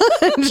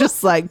and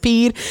just like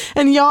peed.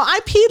 And y'all, I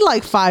peed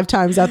like 5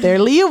 times out there.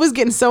 Leah was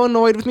getting so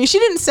annoyed with me. She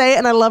didn't say it,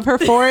 and I love her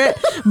for it,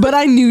 but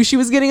I knew she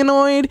was getting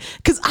annoyed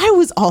because I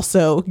was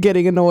also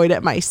getting annoyed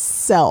at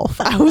myself.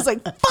 I was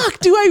like, fuck,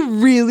 do I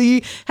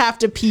really have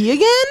to pee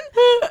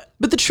again?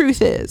 But the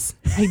truth is,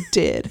 I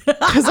did.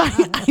 Because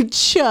I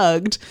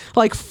chugged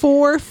like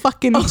 4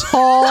 fucking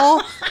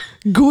tall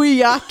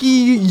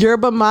Guayaki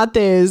yerba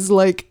mates,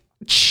 like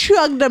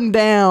chugged them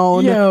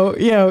down.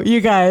 Yo,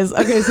 you guys.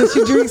 Okay, so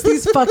she drinks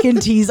these fucking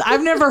teas.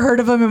 I've never heard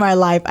of them in my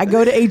life. I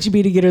go to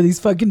HEB to get her these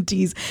fucking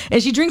teas,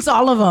 and she drinks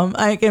all of them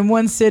like in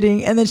one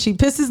sitting, and then she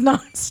pisses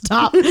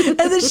nonstop, and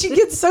then she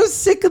gets so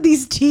sick of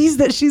these teas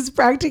that she's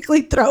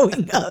practically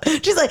throwing up.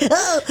 She's like, it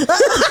wasn't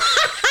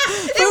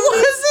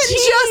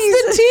just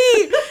the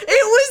tea.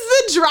 It was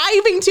the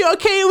driving too.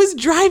 Okay, it was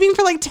driving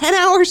for like 10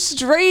 hours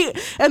straight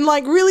and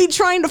like really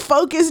trying to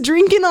focus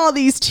drinking all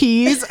these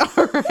teas.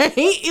 All right,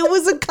 it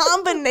was a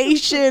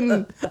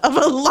combination of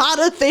a lot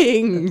of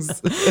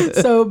things.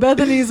 So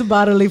Bethany's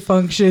bodily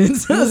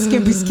functions,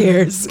 Skimpy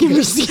Scares.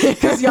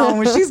 Because y'all,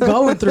 when she's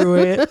going through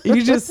it,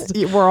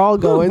 we're all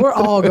going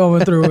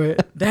through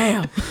it.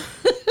 Damn.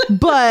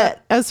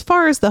 But as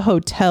far as the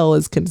hotel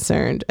is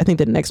concerned, I think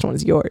the next one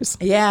is yours.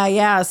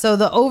 Yeah. So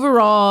the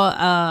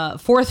overall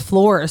 4th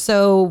floor.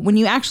 So when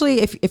you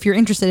actually, if you're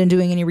interested in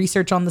doing any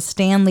research on the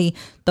Stanley,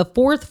 the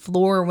 4th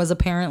floor was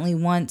apparently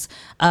once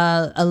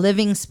a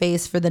living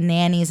space for the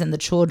nannies and the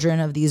children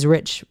of these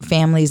rich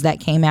families that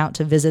came out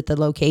to visit the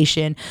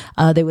location.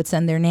 They would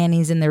send their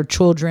nannies and their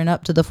children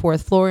up to the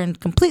 4th floor and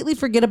completely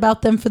forget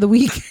about them for the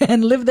week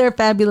and live their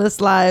fabulous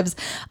lives.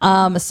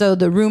 So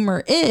the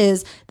rumor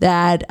is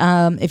that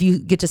if you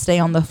get to stay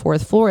on the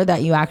 4th floor,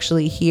 that you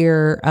actually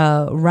hear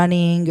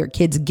running or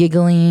kids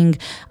giggling,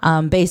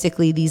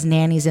 basically these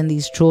nannies and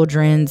these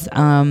children's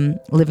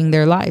living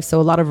their life.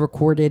 So a lot of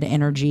recorded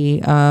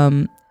energy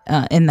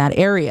in that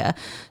area.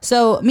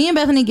 So me and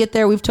Bethany get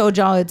there. We've told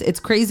y'all it's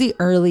crazy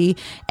early,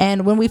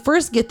 and when we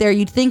first get there,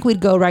 you'd think we'd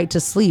go right to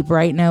sleep.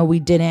 Right? No, we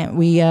didn't.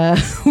 We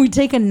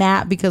take a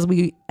nap because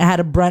we had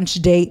a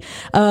brunch date.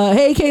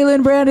 Hey,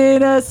 Kaylin,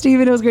 Brandon,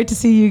 Steven, it was great to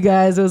see you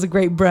guys. It was a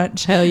great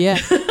brunch. Hell yeah.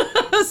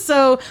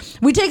 So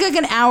we take like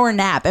an hour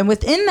nap, and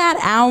within that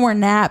hour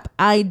nap,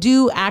 I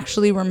do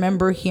actually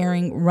remember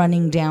hearing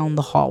running down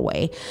the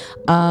hallway.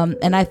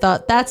 And I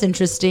thought that's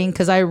interesting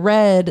because I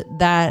read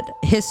that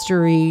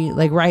history,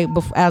 like right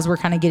before, as we're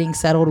kind of getting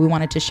settled, we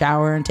wanted to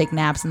shower and take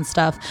naps and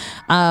stuff.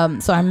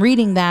 So I'm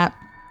reading that.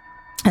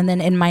 And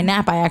then in my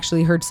nap, I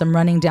actually heard some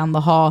running down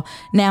the hall.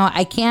 Now,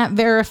 I can't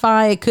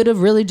verify. It could have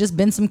really just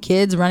been some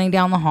kids running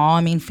down the hall.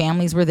 I mean,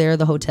 families were there.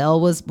 The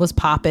hotel was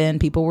popping.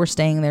 People were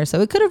staying there.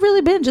 So it could have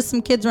really been just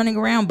some kids running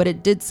around. But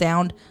it did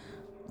sound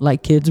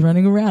like kids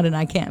running around. And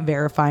I can't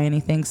verify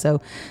anything.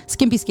 So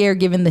Skimpy Scare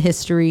given the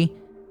history.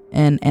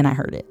 And I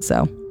heard it.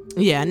 So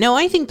Yeah, no,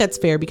 I think that's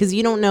fair because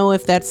you don't know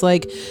if that's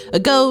like a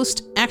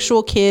ghost,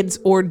 actual kids,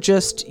 or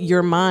just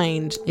your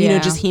mind, you know,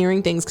 just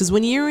hearing things. Because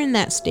when you're in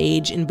that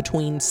stage in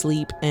between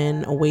sleep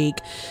and awake,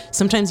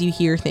 sometimes you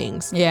hear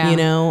things, you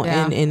know,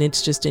 and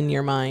it's just in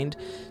your mind.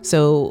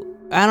 So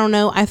I don't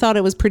know. I thought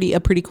it was a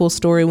pretty cool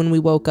story when we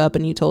woke up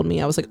and you told me.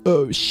 I was like,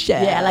 oh,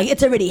 shit. Yeah, like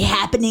it's already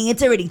happening.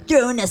 It's already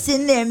throwing us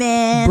in there,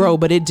 man. Bro,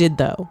 but it did,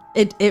 though.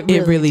 It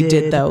really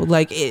did, though.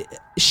 Like,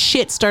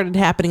 shit started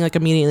happening, like,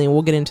 immediately.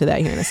 We'll get into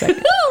that here in a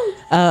second.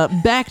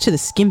 Back to the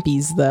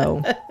Skimpies,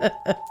 though.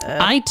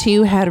 I,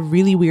 too, had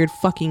really weird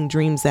fucking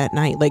dreams that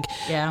night. Like,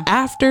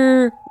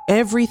 after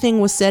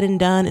everything was said and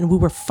done and we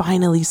were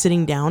finally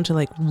sitting down to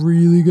like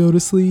really go to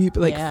sleep,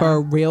 like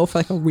for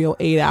like a real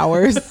 8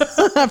 hours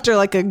after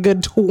like a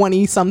good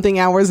 20 something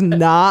hours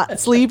not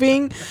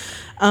sleeping.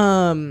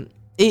 I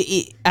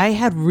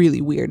had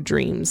really weird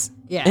dreams,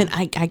 and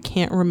I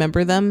can't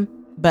remember them,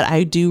 but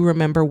I do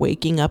remember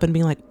waking up and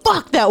being like,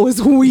 fuck, that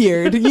was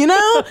weird, you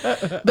know.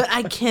 But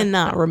I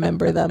cannot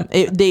remember them.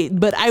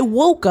 But I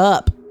woke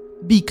up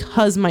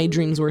because my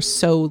dreams were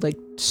so like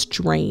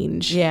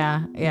strange.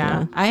 Yeah.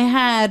 I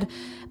had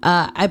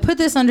I put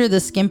this under the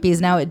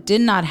Skimpies. Now, it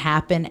did not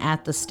happen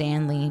at the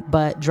Stanley,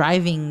 but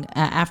driving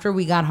after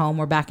we got home,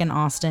 we're back in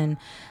Austin,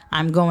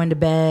 I'm going to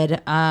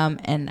bed,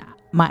 and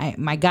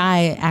my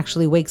guy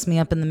actually wakes me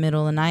up in the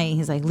middle of the night.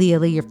 He's like, Leah,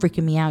 you're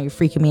freaking me out.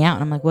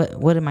 And I'm like,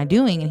 what am I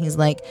doing? And he's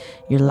like,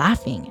 you're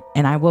laughing.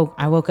 And I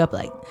woke up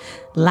like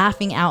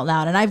laughing out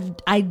loud. And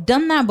I've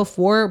done that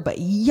before, but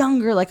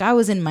younger, like I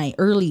was in my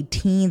early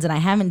teens, and I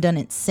haven't done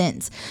it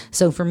since.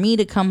 So for me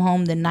to come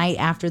home the night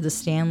after the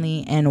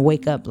Stanley and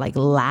wake up like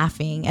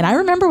laughing, and I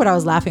remember what I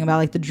was laughing about.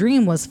 Like the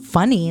dream was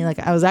funny. Like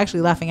I was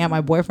actually laughing at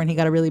my boyfriend. He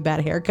got a really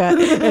bad haircut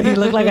and he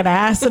looked like an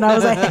ass, and I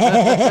was like,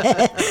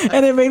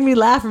 and it made me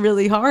laugh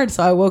really hard.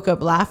 So I woke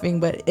up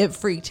laughing, but it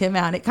freaked him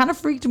out. It kind of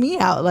freaked me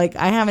out. Like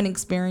I haven't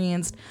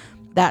experienced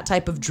that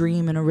type of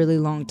dream in a really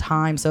long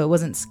time, so it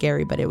wasn't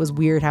scary, but it was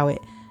weird how it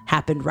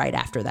happened right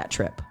after that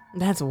trip.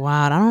 That's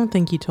wild. I don't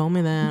think you told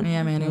me that.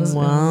 Yeah, man, it was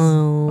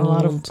wild.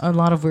 A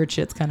lot of weird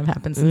shit's kind of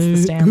happened since the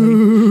Stanley.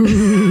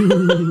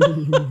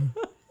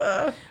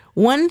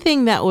 One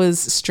thing that was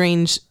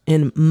strange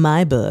in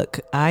my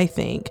book, I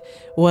think,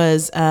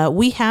 was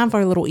we have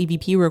our little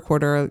EVP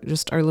recorder,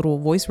 just our little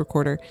voice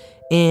recorder,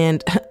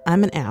 and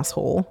I'm an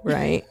asshole,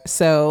 right?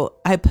 So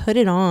I put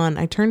it on,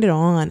 I turned it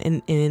on,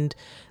 and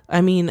I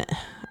mean,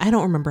 I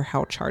don't remember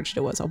how charged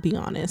it was, I'll be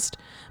honest,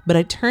 but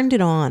I turned it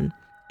on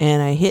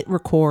and I hit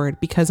record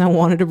because I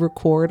wanted to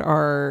record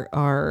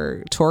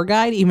our tour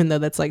guide, even though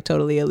that's like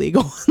totally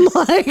illegal.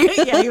 Like,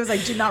 he was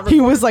like, do not record.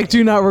 He was like,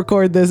 do not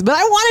record this. But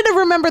I wanted to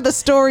remember the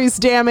stories,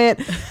 damn it.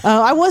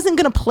 I wasn't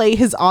going to play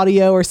his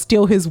audio or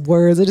steal his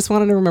words. I just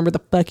wanted to remember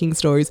the fucking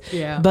stories.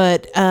 Yeah.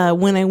 But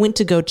when I went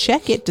to go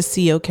check it to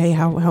see, okay,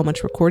 how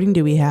much recording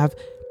do we have?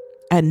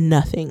 And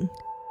nothing.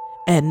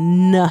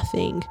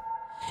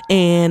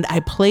 And I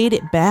played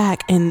it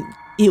back and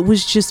it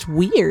was just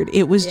weird.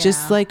 It was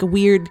just like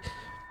weird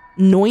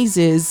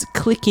noises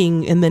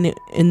clicking and then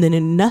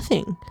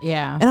nothing.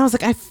 Yeah. And I was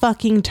like, I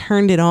fucking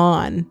turned it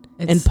on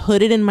and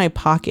put it in my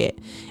pocket.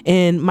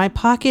 And my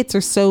pockets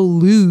are so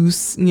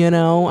loose, you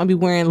know, I'd be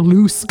wearing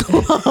loose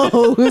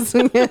clothes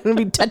and I'd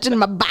be touching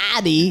my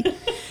body.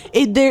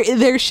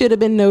 There should have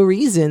been no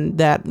reason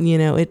that, you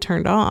know, it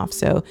turned off.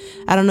 So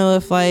I don't know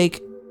if I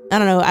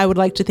would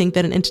like to think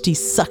that an entity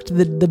sucked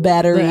the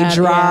battery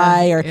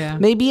dry or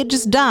maybe it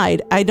just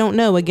died. I don't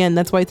know. Again,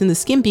 that's why it's in the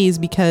Skimpies,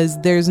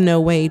 because there's no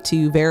way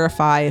to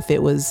verify if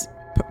it was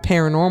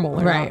paranormal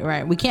or not.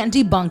 Right. We can't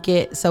debunk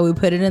it, so we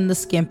put it in the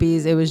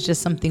Skimpies. It was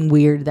just something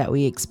weird that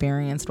we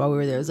experienced while we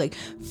were there. It was like,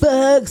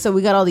 fuck. So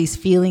we got all these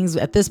feelings.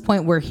 At this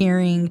point, we're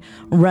hearing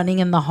running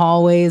in the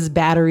hallways.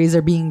 Batteries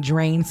are being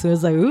drained. So it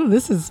was like, ooh,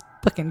 this is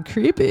fucking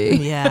creepy.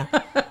 Yeah.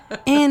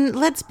 And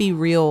let's be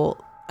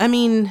real. I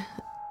mean,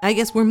 I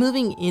guess we're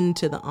moving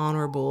into the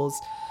honorables.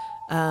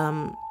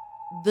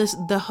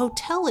 The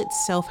hotel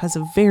itself has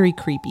a very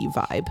creepy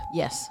vibe.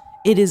 Yes.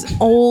 It is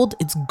old.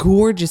 It's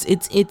gorgeous.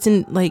 It's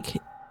in like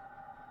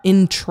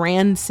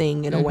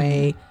entrancing in a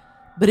way,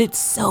 but it's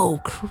so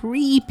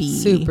creepy.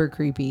 Super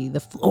creepy. The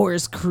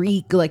floors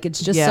creak. Like it's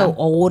just so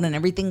old and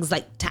everything's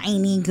like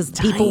tiny because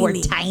people were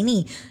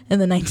tiny in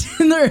the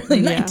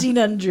early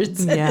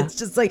 1900s. Yeah. It's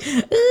just like,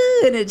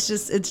 and it's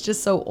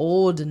just so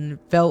old and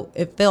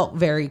it felt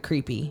very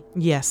creepy.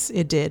 Yes,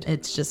 it did.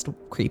 It's just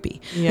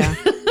creepy. Yeah.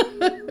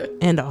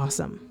 And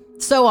awesome.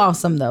 So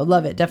awesome though.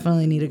 Love it.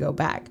 Definitely need to go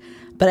back.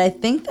 But I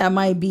think that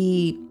might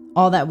be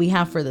all that we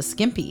have for the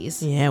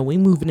Skimpies. Yeah, we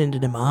moving into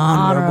them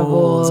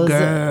honorables,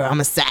 girl.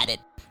 I'm excited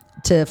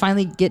to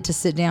finally get to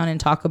sit down and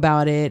talk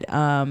about it.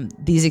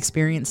 These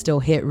experiences still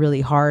hit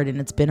really hard,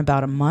 and it's been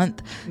about a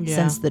month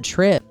since the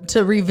trip.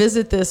 To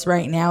revisit this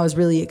right now is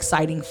really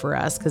exciting for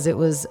us because it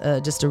was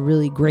just a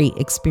really great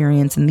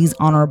experience. And these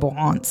honorable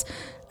haunts,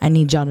 I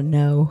need y'all to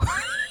know,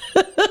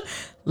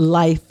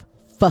 life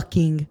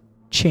fucking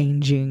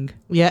changing.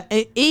 Yeah,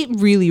 it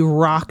really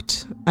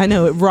rocked. I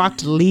know it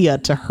rocked Leah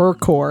to her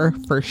core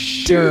for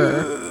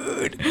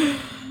sure. Dude.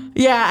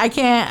 Yeah, I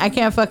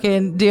can't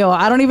fucking deal.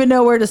 I don't even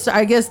know where to start.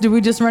 I guess, do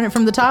we just run it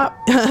from the top?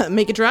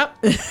 Make it drop?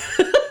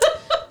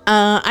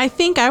 I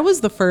think I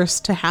was the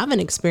first to have an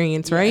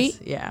experience, right?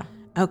 Yes, yeah.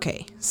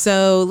 Okay,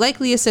 so like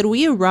Leah said,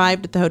 we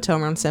arrived at the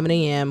hotel around 7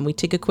 a.m. We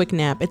take a quick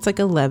nap. It's like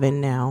 11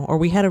 now, or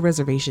we had a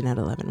reservation at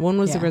 11. When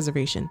was the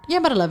reservation? Yeah,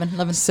 about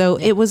 11. So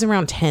it was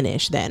around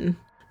 10-ish then.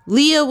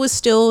 Leah was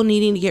still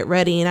needing to get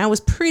ready, and I was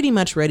pretty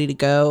much ready to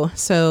go.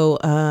 So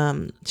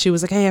she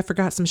was like, hey, I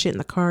forgot some shit in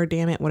the car,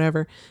 damn it, whatever.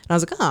 And I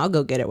was like, oh, I'll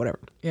go get it, whatever.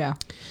 Yeah.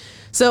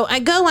 So I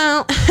go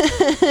out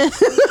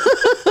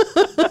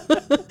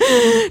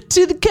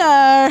to the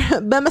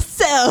car by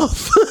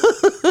myself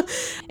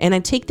and I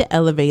take the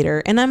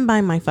elevator, and I'm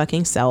by my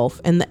fucking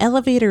self, and the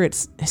elevator,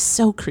 it's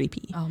so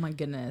creepy. Oh my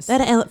goodness.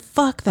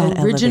 Fuck that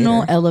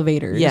original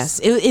elevators.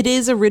 Yes, it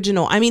is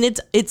original. I mean,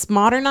 it's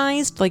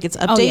modernized, like it's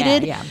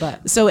updated. Oh, yeah,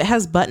 but so it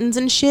has buttons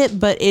and shit,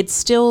 but it's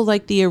still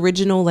like the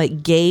original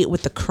like gate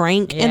with the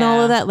crank and all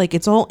of that. Like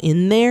it's all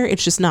in there.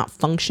 It's just not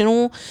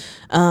functional.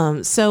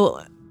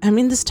 So I'm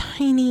in this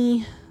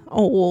tiny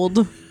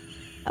old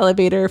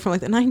elevator from like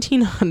the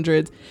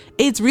 1900s.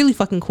 It's really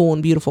fucking cool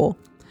and beautiful.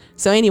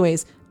 So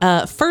anyways,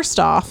 first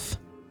off,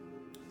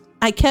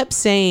 I kept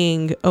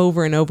saying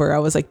over and over, I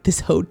was like, this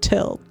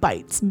hotel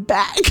bites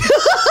back.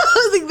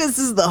 I think this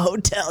is the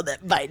hotel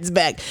that bites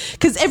back.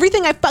 Because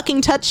everything I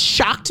fucking touched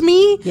shocked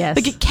me. Yes.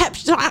 Like it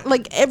kept,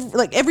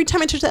 every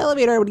time I touched the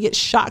elevator, I would get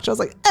shocked. I was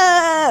like,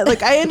 ah.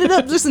 Like I ended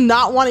up just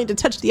not wanting to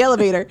touch the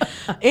elevator.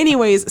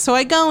 Anyways, so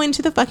I go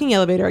into the fucking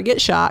elevator. I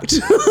get shocked.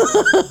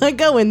 I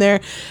go in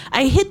there.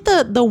 I hit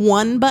the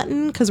one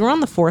button because we're on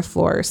the 4th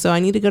floor. So I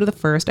need to go to the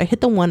 1st. I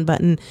hit the one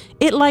button.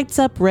 It lights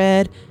up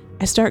red.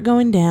 I start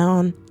going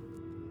down.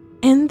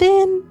 And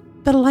then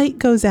the light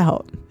goes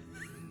out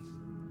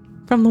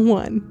from the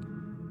one.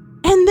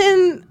 And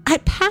then I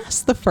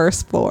pass the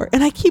 1st floor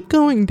and I keep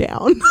going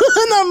down.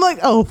 And I'm like,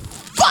 oh,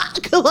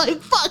 fuck. Like,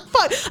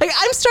 fuck. Like,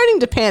 I'm starting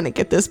to panic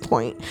at this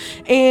point.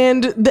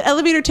 And the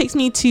elevator takes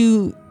me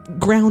to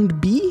ground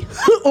B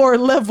or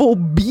level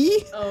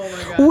B. Oh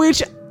my God.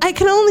 Which I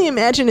can only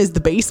imagine is the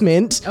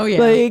basement. Oh, yeah.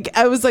 Like,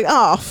 I was like,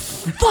 oh,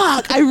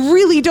 fuck. I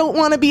really don't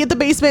want to be at the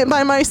basement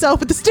by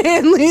myself at the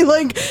Stanley.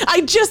 Like,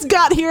 I just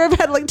got here. I've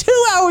had like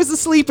 2 hours of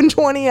sleep in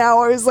 20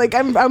 hours. Like,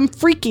 I'm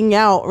freaking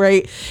out,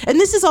 right? And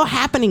this is all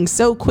happening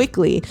so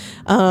quickly.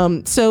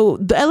 So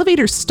the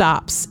elevator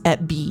stops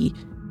at B.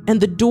 And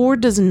the door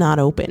does not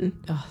open.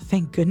 Oh,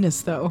 thank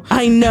goodness, though.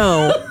 I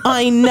know.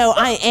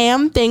 I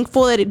am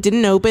thankful that it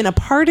didn't open. A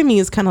part of me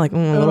is kind of like,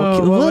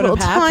 little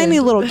tiny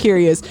little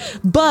curious.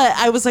 But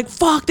I was like,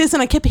 fuck this.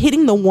 And I kept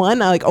hitting the one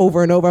like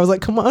over and over. I was like,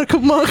 come on.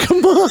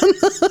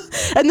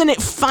 And then it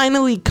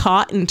finally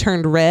caught and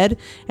turned red.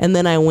 And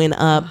then I went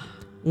up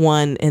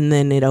one and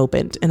then it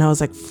opened. And I was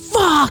like,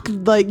 fuck,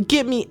 like,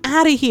 get me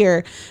out of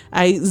here.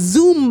 I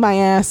zoomed my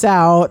ass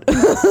out.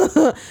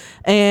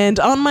 And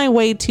on my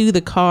way to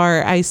the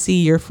car, I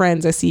see your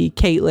friends. I see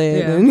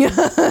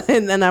Caitlin.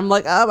 And then I'm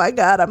like, oh my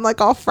God, I'm like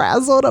all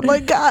frazzled. I'm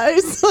like,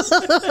 guys,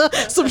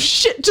 some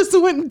shit just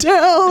went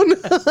down.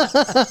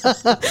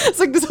 It's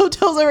like this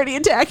hotel's already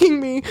attacking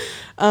me.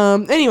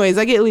 Anyways,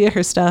 I get Leah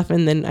her stuff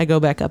and then I go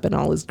back up and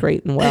all is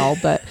great and well.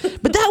 But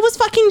that was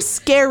fucking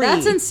scary.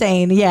 That's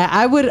insane. Yeah,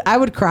 I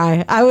would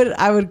cry. I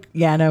would,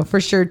 yeah, no,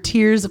 for sure.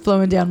 Tears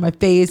flowing down my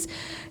face.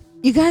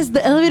 You guys,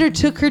 the elevator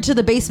took her to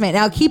the basement.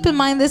 Now, keep in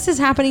mind, this is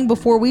happening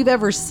before we've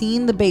ever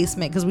seen the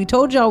basement because we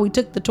told y'all we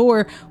took the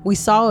tour, we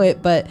saw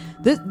it, but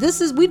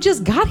we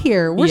just got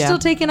here. We're still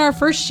taking our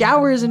first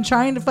showers and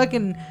trying to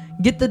fucking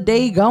get the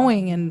day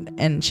going,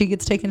 and she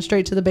gets taken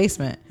straight to the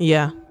basement.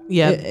 Yeah.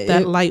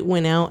 That light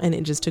went out and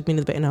it just took me to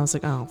the basement. And I was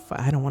like, oh,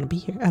 I don't want to be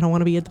here. I don't want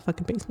to be at the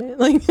fucking basement.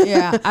 Like,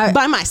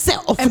 by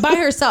myself. And by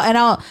herself. And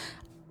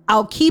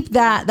I'll keep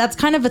that. That's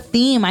kind of a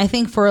theme, I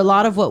think, for a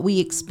lot of what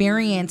we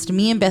experienced.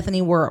 Me and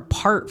Bethany were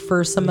apart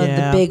for some of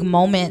the big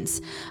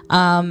moments,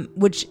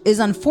 which is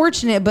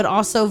unfortunate, but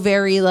also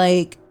very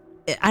like,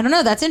 I don't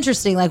know. That's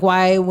interesting. Like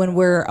why, when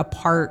we're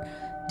apart,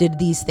 did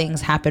these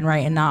things happen,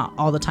 right? And not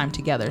all the time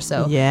together.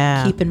 So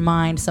keep in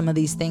mind some of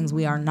these things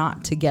we are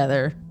not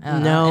together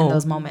in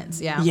those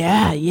moments. Yeah.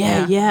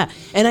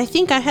 And I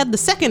think I had the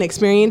second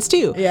experience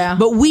too. Yeah.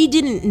 But we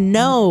didn't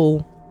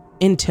know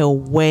until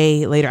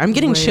way later. I'm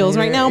getting chills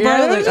right now, bro.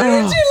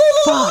 Yeah,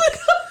 like,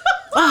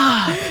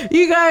 fuck.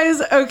 You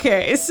guys,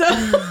 okay.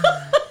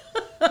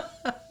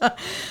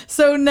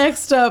 So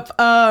next up,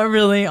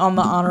 really on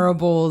the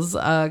honorables,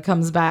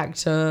 comes back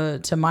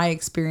to my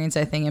experience,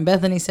 I think. And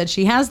Bethany said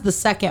she has the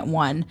second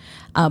one,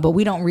 but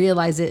we don't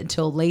realize it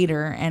until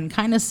later. And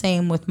kind of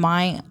same with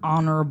my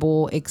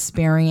honorable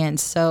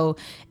experience. So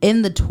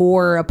in the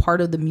tour, a part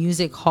of the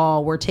music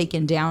hall, we're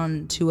taken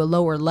down to a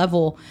lower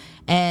level.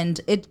 And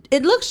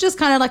it looks just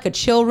kind of like a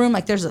chill room.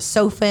 Like there's a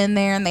sofa in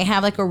there and they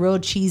have like a real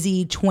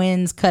cheesy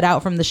twins cut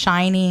out from The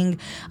Shining.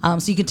 So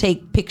you can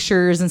take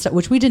pictures and stuff,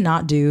 which we did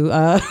not do.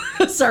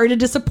 Sorry to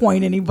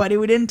disappoint anybody.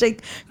 We didn't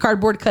take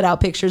cardboard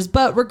cutout pictures,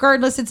 but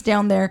regardless, it's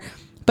down there.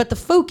 But the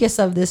focus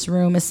of this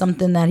room is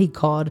something that he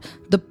called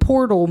the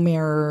portal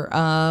mirror.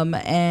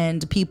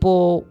 And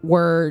people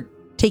were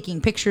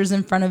taking pictures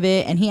in front of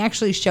it. And he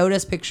actually showed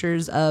us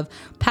pictures of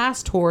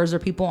past tours or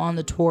people on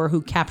the tour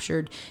who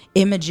captured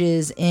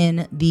images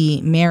in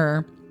the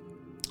mirror.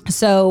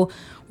 So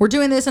we're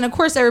doing this, and of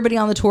course everybody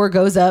on the tour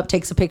goes up,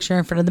 takes a picture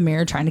in front of the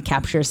mirror trying to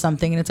capture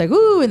something, and it's like,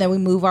 ooh, and then we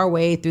move our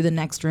way through the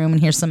next room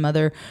and hear some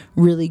other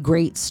really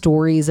great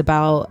stories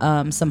about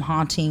some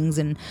hauntings.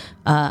 And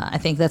I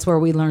think that's where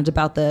we learned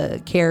about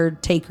the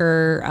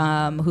caretaker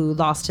who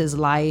lost his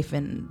life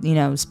and, you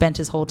know, spent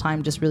his whole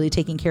time just really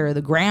taking care of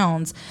the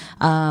grounds,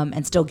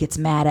 and still gets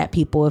mad at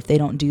people if they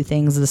don't do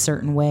things a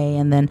certain way.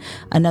 And then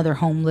another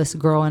homeless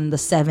girl in the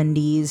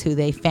 70s who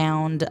they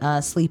found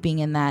sleeping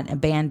in that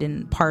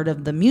abandoned part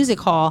of the music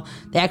hall.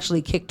 They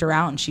actually kicked her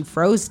out and she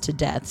froze to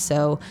death.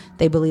 So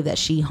they believe that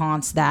she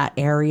haunts that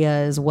area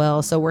as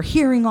well. So we're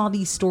hearing all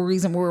these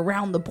stories and we're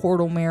around the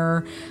portal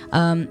mirror,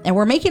 and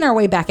we're making our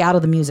way back out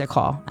of the music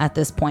hall at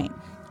this point.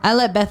 I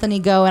let Bethany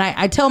go, and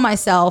I tell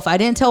myself, I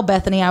didn't tell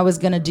Bethany I was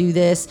going to do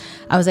this.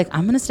 I was like,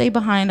 I'm going to stay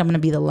behind. I'm going to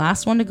be the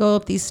last one to go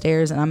up these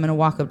stairs, and I'm going to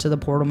walk up to the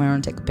portal mirror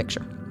and take a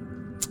picture.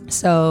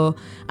 So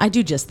I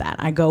do just that.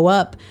 I go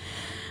up.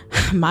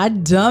 My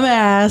dumb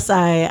ass,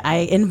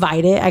 I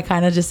invite it. I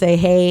kind of just say,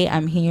 hey,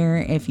 I'm here.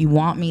 If you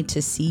want me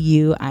to see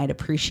you, I'd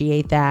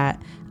appreciate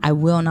that. I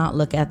will not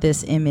look at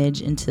this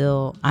image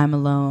until I'm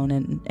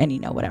alone, and you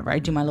know, whatever. I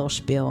do my little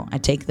spiel. I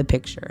take the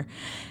picture.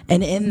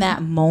 And in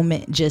that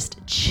moment, just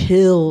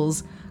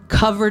chills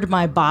covered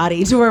my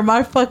body to where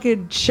my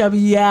fucking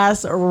chubby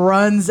ass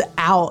runs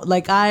out.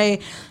 Like I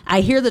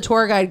hear the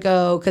tour guide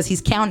go, because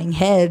he's counting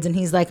heads, and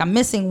he's like, I'm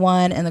missing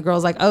one, and the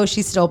girl's like, oh,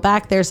 she's still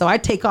back there. So I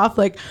take off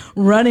like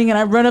running, and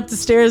I run up the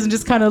stairs and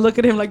just kind of look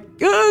at him like,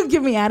 oh,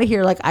 get me out of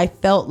here. Like I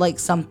felt like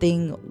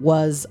something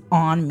was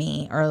on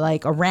me, or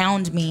like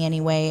around me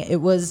anyway.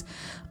 It was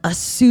a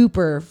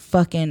super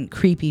fucking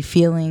creepy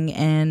feeling,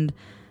 and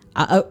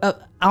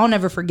I'll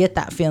never forget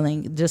that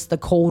feeling, just the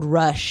cold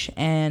rush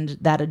and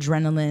that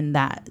adrenaline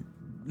that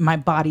my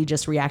body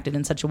just reacted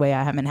in such a way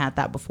I haven't had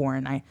that before.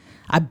 And I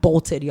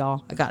bolted,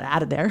 y'all. I got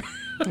out of there.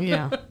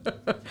 Yeah.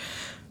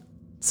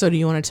 So do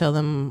you want to tell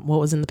them what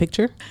was in the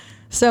picture?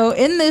 So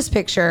in this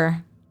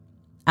picture,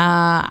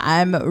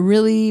 I'm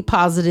really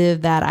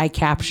positive that I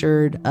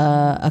captured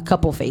a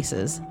couple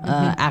faces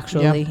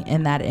actually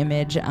in that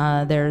image.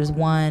 There's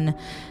one.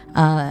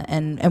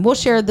 And we'll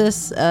share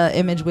this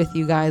image with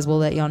you guys. We'll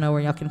let y'all know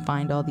where y'all can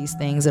find all these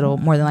things. It'll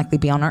more than likely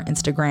be on our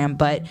Instagram.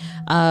 But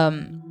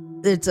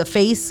it's a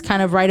face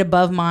kind of right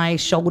above my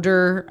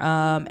shoulder,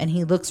 and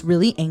he looks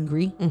really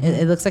angry.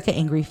 It looks like an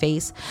angry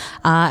face.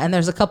 And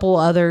there's a couple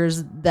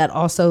others that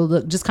also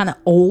look just kind of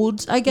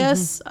old, I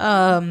guess.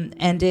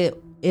 And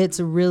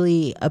it's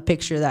really a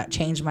picture that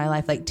changed my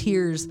life. Like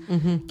tears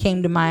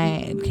came to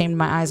my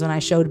eyes when I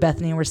showed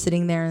Bethany. We're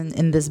sitting there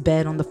in this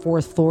bed on the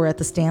 4th floor at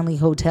the Stanley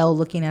Hotel,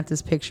 looking at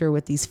this picture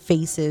with these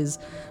faces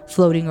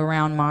floating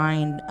around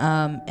mine.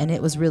 And it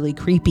was really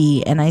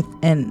creepy. And I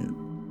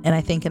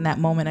think in that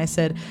moment I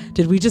said,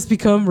 did we just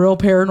become real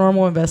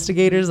paranormal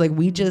investigators? Like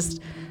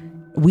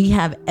we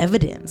have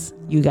evidence,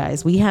 you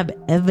guys. We have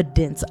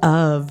evidence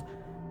of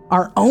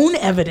our own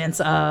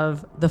evidence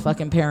of the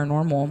fucking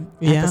paranormal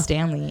at the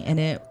Stanley, and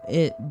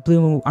it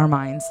blew our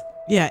minds.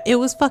 Yeah, it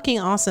was fucking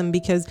awesome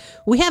because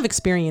we have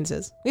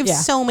experiences. We have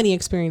so many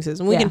experiences,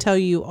 and we can tell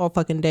you all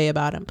fucking day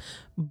about them.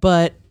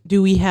 But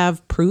do we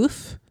have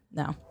proof?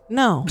 No.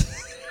 No.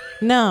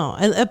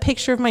 A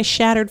picture of my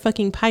shattered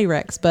fucking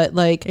Pyrex, but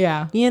like,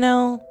 you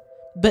know,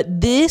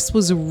 but this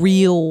was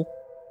real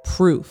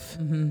proof.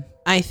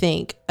 I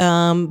think.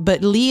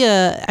 But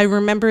Leah, I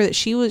remember that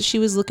she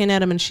was looking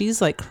at him and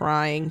she's like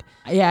crying.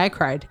 Yeah, I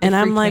cried. And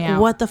I'm like,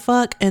 what the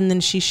fuck? And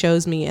then she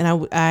shows me,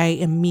 and I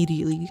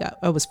immediately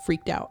I was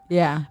freaked out.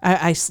 Yeah.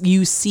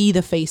 You see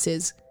the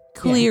faces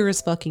clear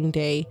as fucking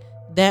day.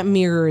 That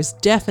mirror is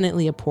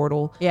definitely a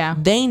portal. Yeah.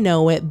 They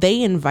know it.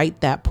 They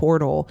invite that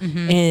portal.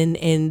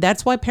 And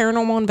that's why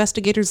paranormal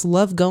investigators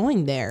love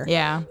going there.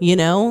 Yeah. You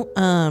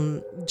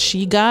know,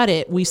 she got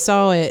it. We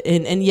saw it.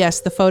 And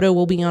yes, the photo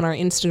will be on our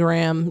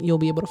Instagram. You'll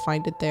be able to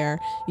find it there.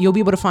 You'll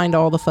be able to find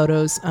all the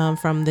photos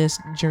from this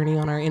journey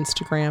on our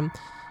Instagram.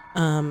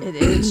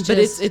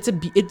 It's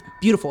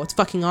beautiful. It's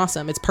fucking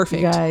awesome. It's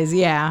perfect, guys.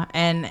 Yeah.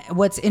 And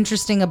what's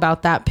interesting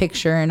about that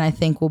picture, and I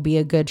think will be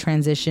a good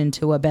transition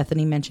to what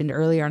Bethany mentioned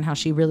earlier on how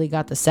she really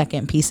got the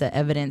second piece of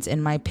evidence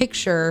in my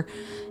picture.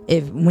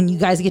 When you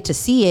guys get to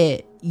see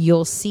it,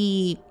 you'll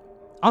see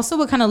also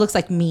what kind of looks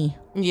like me.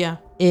 Yeah.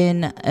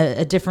 In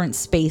a different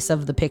space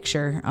of the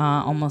picture,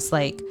 almost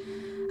like,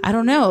 I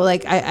don't know,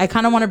 like I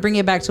kind of want to bring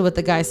it back to what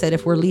the guy said.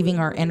 If we're leaving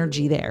our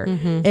energy there,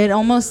 it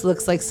almost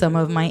looks like some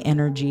of my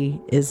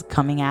energy is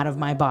coming out of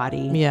my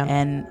body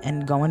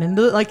and going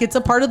into, like, it's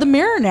a part of the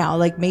mirror now.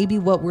 Like maybe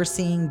what we're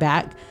seeing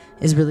back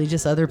is really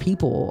just other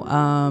people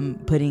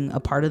putting a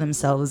part of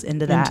themselves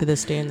into the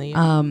Stanley.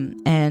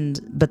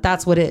 But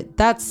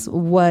that's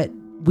what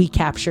we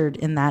captured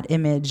in that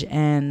image.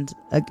 And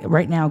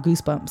right now,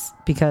 goosebumps,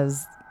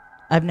 because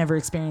I've never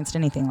experienced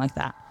anything like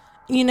that.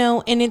 You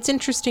know, and it's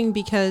interesting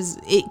because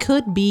it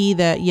could be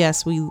that,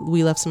 yes, we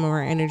left some of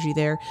our energy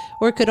there,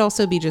 or it could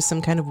also be just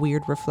some kind of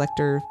weird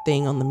reflector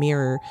thing on the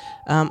mirror.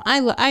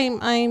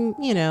 I'm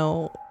you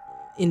know,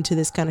 into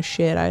this kind of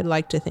shit. I'd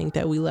like to think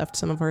that we left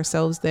some of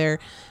ourselves there,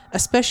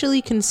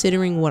 especially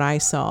considering what I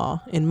saw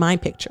in my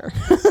picture,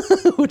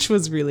 which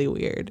was really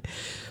weird,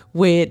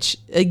 which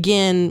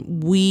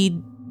again,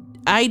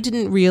 I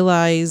didn't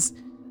realize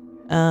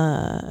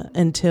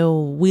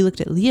until we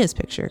looked at Leah's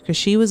picture, because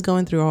she was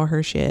going through all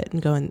her shit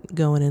and going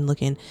and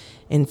looking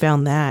and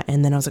found that,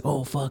 and then I was like,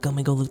 oh fuck, I'm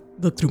gonna go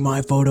look through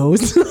my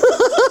photos.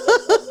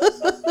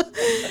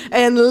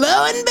 And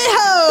lo and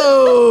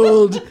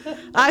behold,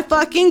 I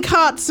fucking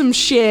caught some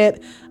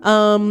shit.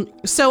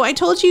 So I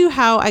told you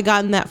how I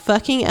got in that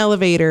fucking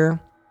elevator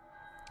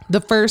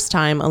the first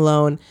time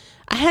alone.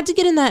 I had to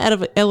get in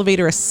that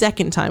elevator a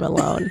second time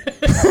alone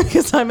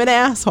because I'm an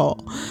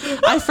asshole.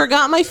 I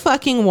forgot my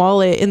fucking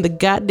wallet in the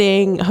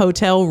goddamn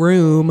hotel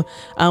room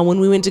when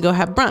we went to go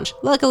have brunch.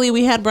 Luckily,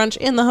 we had brunch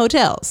in the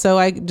hotel, so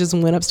I just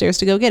went upstairs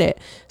to go get it.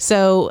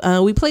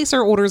 So we place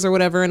our orders or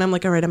whatever, and I'm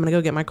like, all right, I'm going to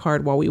go get my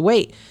card while we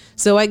wait.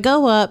 So I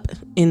go up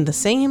in the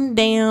same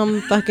damn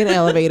fucking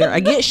elevator.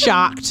 I get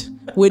shocked,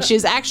 which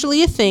is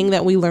actually a thing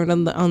that we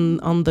learned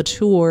on the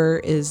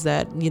tour, is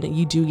that, you know,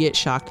 you do get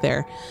shocked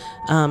there.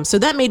 So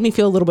that made me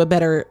feel a little bit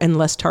better and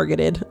less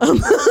targeted.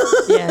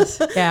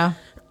 Yes. Yeah.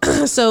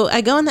 So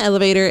I go in the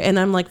elevator and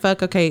I'm like,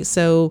 fuck. Okay.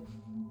 So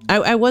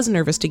I was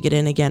nervous to get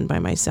in again by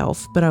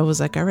myself, but I was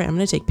like, all right, I'm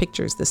going to take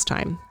pictures this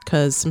time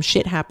because some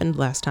shit happened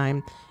last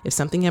time. If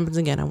something happens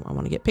again, I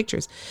want to get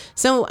pictures.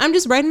 So I'm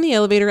just riding the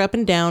elevator up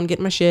and down,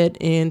 getting my shit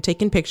and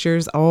taking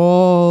pictures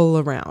all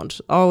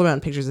around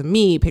pictures of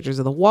me, pictures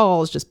of the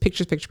walls, just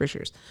pictures.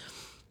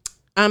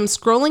 I'm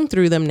scrolling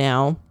through them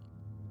now.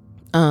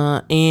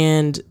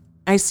 And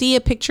I see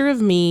a picture of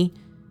me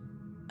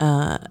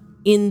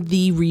in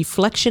the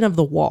reflection of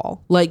the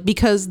wall, like,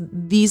 because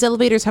these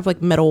elevators have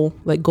like metal,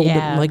 like gold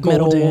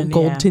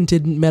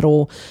tinted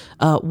metal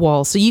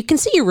walls, so you can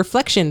see your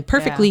reflection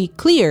perfectly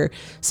clear.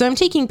 So I'm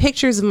taking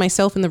pictures of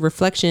myself in the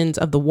reflections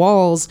of the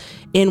walls,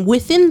 and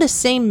within the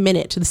same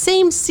minute, the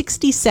same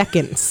 60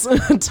 seconds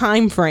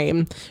time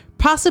frame,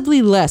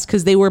 possibly less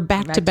because they were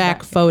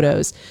back-to-back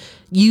photos,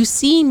 you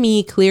see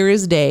me clear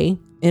as day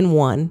in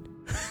one.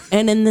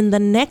 And then the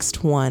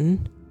next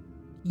one,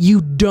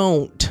 you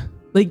don't.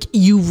 Like,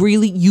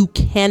 you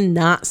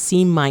cannot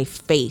see my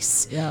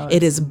face. Yeah,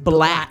 it is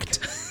blacked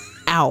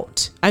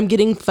out. I'm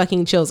getting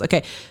fucking chills.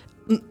 Okay.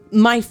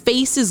 My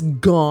face is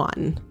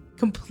gone.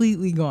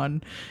 Completely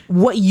gone.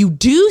 What you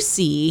do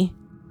see,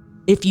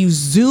 if you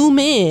zoom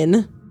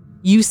in,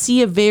 you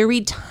see a very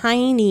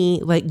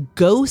tiny, like,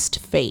 ghost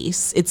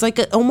face. It's like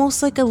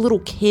almost like a little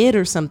kid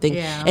or something.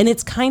 Yeah. And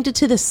it's kind of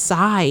to the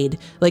side.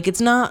 Like,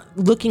 it's not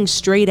looking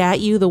straight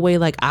at you the way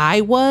like I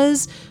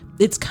was.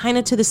 It's kind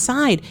of to the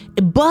side.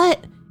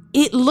 But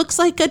it looks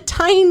like a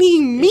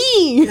tiny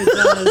me.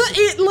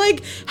 It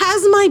like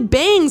has my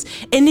bangs,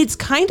 and it's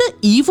kind of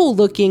evil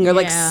looking, or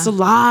like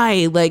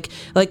sly, like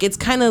it's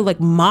kind of like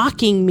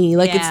mocking me,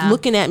 like it's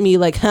looking at me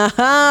like,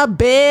 haha,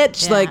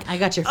 bitch. Yeah, like, I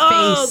got your face.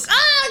 Oh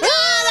God,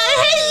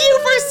 I hate you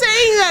for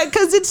saying that,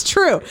 because it's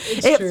true.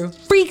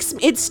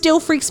 It still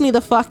freaks me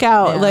the fuck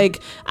out. Yeah.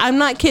 Like, I'm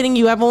not kidding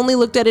you. I've only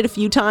looked at it a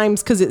few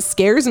times because it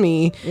scares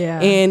me.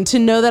 Yeah. And to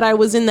know that I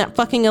was in that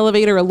fucking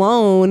elevator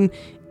alone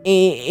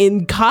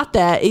and caught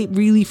that, it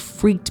really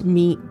freaked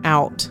me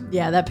out.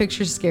 Yeah, that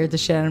picture scared the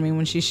shit out of me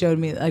when she showed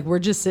me. Like, we're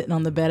just sitting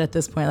on the bed at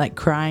this point, like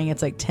crying.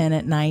 It's like 10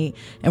 at night,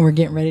 and we're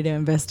getting ready to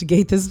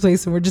investigate this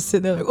place, and we're just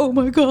sitting there like, oh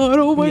my god.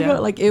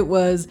 Like, it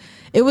was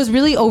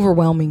really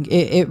overwhelming.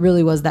 It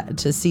really was, that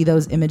to see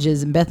those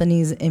images and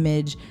Bethany's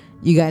image.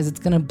 You guys, it's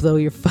gonna blow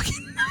your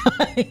fucking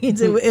minds.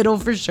 It'll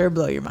for sure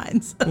blow your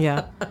minds.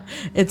 Yeah.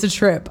 It's a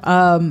trip.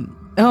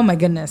 Oh my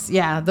goodness.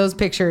 Yeah, those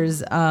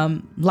pictures,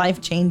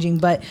 life-changing.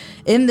 But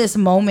in this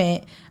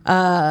moment,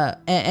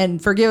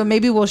 and forgive,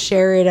 maybe we'll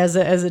share it as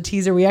a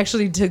teaser. We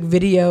actually took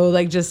video,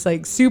 like, just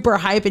like super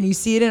hype, and you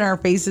see it in our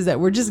faces that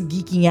we're just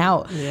geeking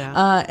out.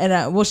 Yeah.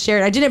 And we'll share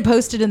it. I didn't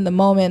post it in the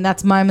moment.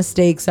 That's my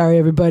mistake. Sorry,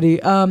 everybody.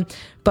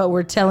 But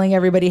we're telling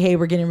everybody, hey,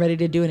 we're getting ready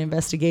to do an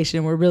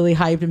investigation. We're really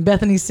hyped. And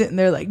Bethany's sitting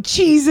there like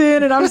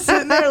cheesing, and I'm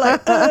sitting there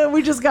like,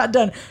 we just got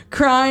done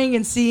crying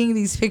and seeing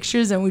these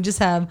pictures, and we just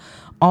have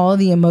all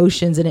the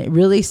emotions, and it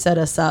really set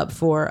us up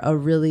for a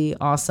really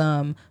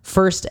awesome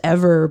first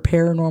ever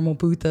paranormal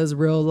putas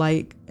real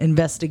light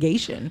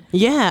investigation.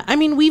 Yeah, I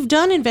mean, we've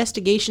done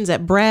investigations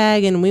at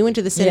Bragg, and we went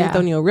to the San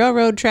Antonio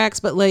Railroad tracks,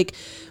 but like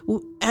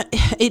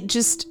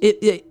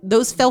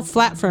those fell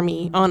flat for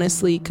me,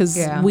 honestly, because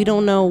we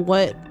don't know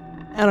what.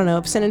 I don't know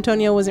if San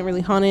Antonio wasn't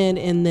really haunted,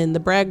 and then the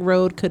Bragg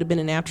Road could have been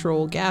a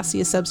natural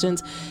gaseous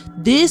substance.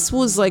 This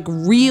was like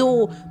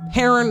real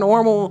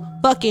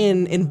paranormal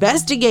fucking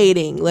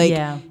investigating. Like,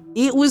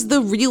 it was the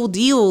real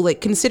deal.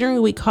 Like,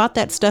 considering we caught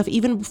that stuff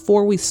even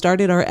before we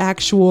started our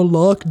actual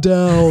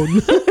lockdown.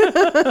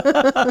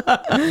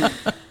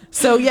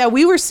 So yeah,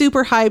 we were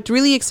super hyped,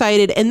 really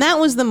excited. And that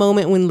was the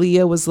moment when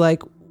Leah was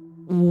like,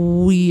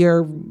 we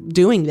are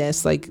doing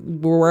this. Like,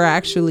 we're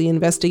actually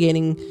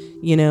investigating,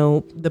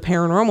 the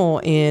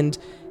paranormal,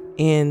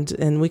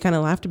 and we kind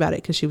of laughed about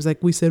it because she was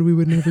like, we said we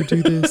would never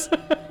do this.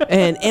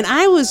 and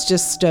I was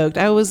just stoked.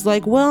 I was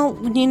like, well,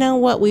 you know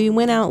what? We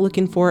went out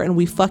looking for it and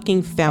we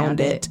fucking found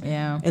it.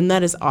 Yeah. And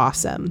that is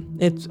awesome.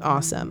 It's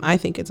awesome. I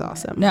think it's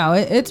awesome. No,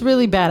 it's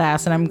really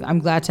badass, and I'm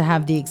glad to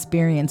have the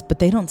experience, but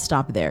they don't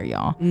stop there,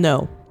 y'all.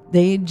 No.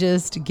 They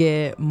just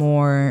get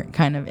more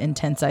kind of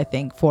intense, I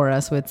think, for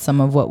us with some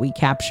of what we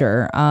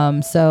capture.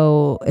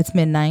 So it's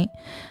midnight.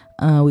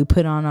 We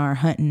put on our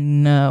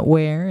hunting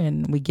wear,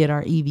 and we get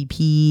our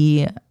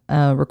EVP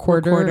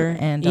recorder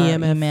and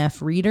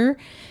EMF reader,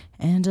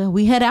 and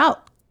we head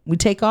out. We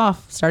take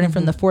off, starting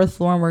from the 4th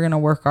floor, and we're going to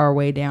work our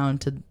way down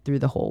through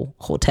the whole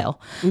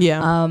hotel.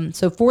 Yeah.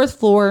 So 4th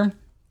floor,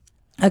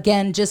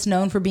 again, just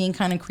known for being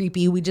kind of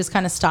creepy. We just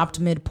kind of stopped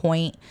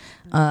midpoint,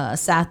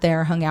 sat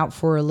there, hung out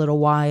for a little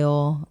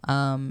while,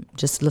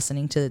 just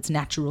listening to its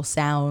natural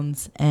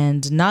sounds,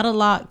 and not a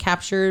lot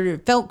captured.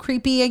 It felt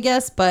creepy, I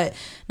guess, but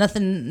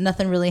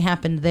nothing really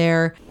happened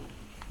there.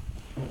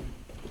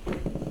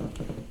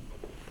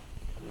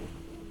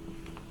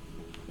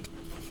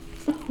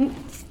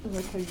 I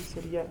like how you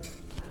said yes.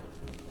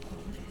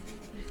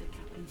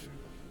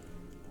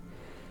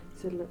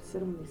 Said let's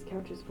sit on these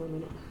couches for a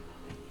minute.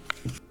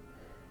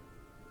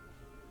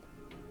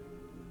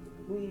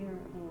 We are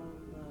on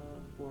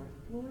the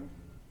 4th floor,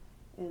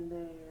 and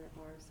there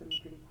are some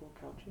pretty cool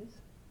couches.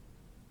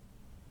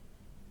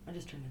 I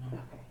just turned it on.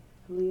 Okay.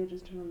 Leah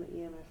just turned on the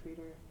EMF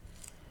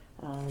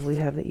reader. We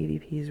have the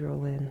EVPs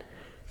roll in.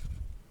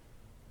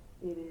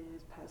 It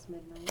is past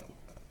midnight,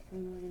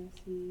 and we're going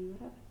to see what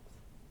happens.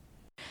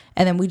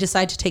 And then we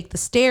decide to take the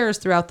stairs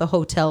throughout the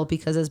hotel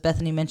because, as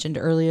Bethany mentioned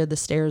earlier, the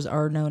stairs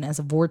are known as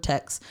a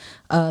vortex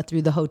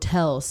through the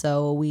hotel.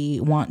 So we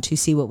want to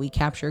see what we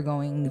capture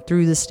going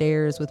through the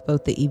stairs with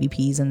both the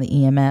EVPs and the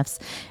EMFs.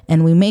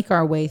 And we make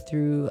our way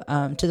through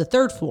to the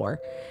 3rd floor.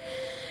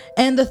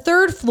 And the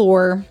 3rd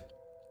floor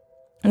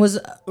was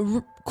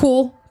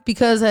cool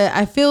because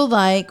I feel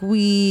like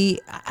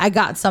I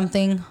got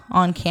something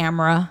on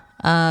camera.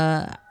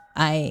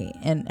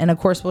 And of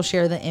course we'll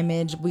share the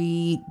image.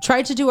 We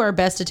tried to do our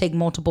best to take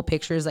multiple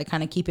pictures, like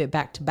kind of keep it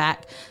back to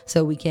back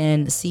so we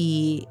can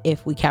see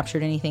if we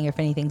captured anything, if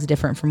anything's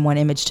different from one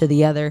image to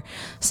the other.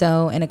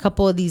 So in a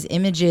couple of these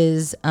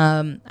images,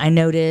 I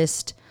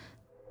noticed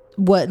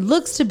what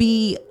looks to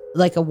be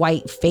like a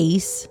white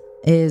face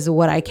is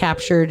what I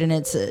captured, and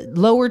it's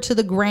lower to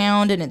the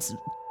ground and it's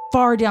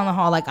far down the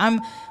hall. Like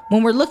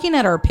when we're looking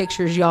at our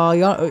pictures, y'all,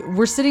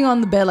 we're sitting on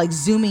the bed, like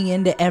zooming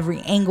into every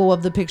angle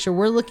of the picture.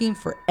 We're looking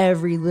for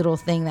every little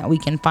thing that we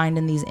can find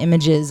in these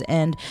images.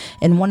 And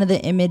in one of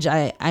the image,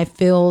 I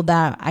feel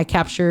that I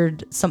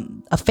captured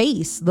a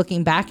face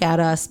looking back at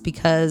us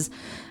because,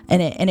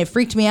 and it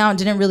freaked me out.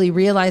 Didn't really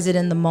realize it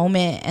in the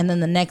moment. And then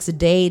the next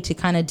day to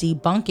kind of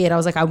debunk it, I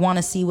was like, I want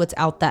to see what's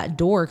out that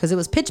door because it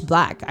was pitch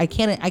black. I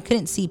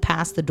couldn't see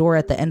past the door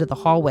at the end of the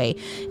hallway.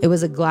 It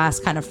was a glass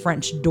kind of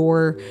French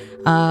door.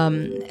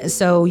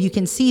 So you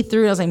can see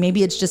through it. I was like,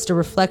 maybe it's just a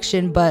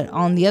reflection, but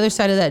on the other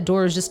side of that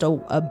door is just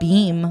a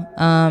beam.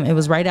 It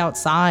was right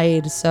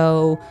outside.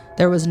 So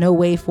there was no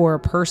way for a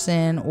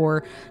person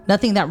or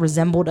nothing that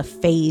resembled a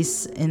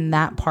face in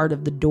that part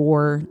of the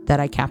door that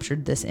I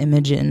captured this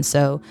image in.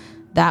 So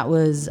that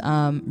was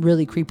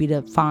really creepy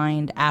to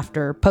find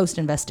after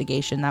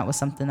post-investigation. That was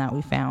something that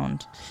we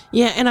found.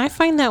 Yeah, and I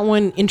find that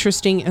one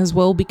interesting as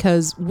well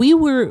because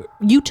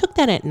you took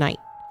that at night.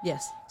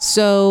 Yes.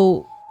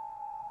 So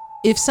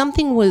if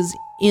something was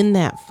in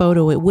that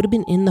photo, it would have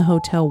been in the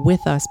hotel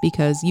with us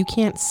because you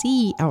can't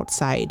see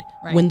outside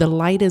when the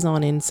light is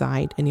on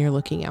inside and you're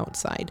looking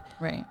outside.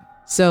 Right.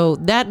 So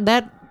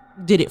that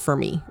did it for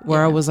me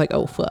where I was like,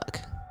 oh,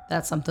 fuck.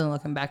 That's something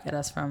looking back at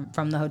us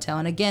from the hotel.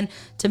 And again,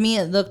 to me,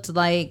 it looked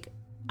like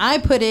I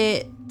put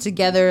it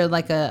together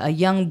like a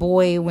young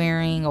boy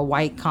wearing a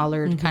white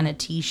collared kind of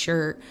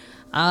t-shirt,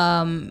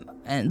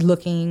 and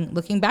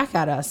looking back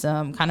at us,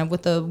 kind of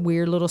with a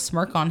weird little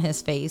smirk on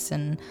his face.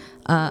 And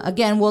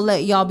again, we'll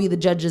let y'all be the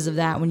judges of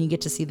that when you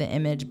get to see the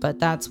image. But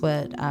that's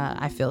what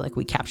I feel like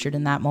we captured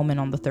in that moment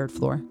on the 3rd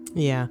floor.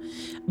 Yeah.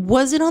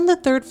 Was it on the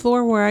 3rd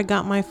floor where I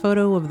got my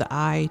photo of the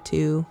eye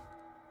too?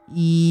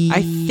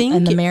 I think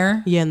in the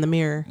mirror. Yeah, in the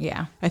mirror.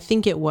 Yeah, I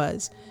think it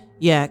was.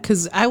 Yeah,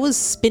 because I was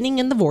spinning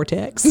in the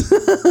vortex.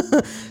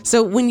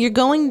 So when you're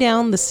going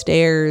down the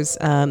stairs,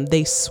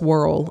 they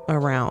swirl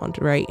around,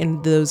 right?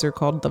 And those are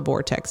called the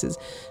vortexes.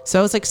 So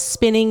I was like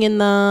spinning in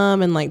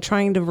them and like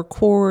trying to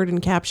record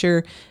and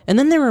capture. And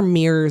then there were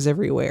mirrors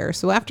everywhere.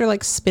 So after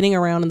like spinning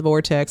around in the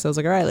vortex, I was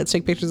like, all right, let's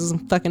take pictures of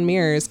some fucking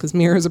mirrors because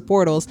mirrors are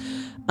portals.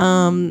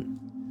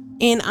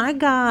 And I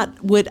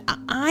got what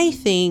I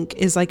think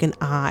is like an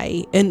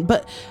eye.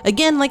 But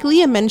again, like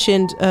Leah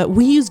mentioned,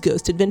 we use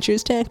Ghost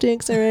Adventures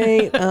tactics, all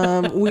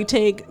right? We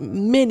take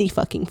many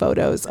fucking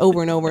photos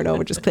over and over and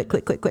over, just click,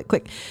 click, click, click,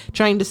 click,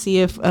 trying to see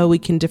if we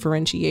can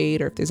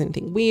differentiate or if there's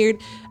anything weird.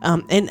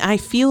 And I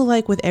feel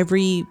like with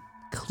every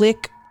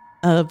click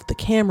of the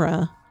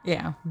camera,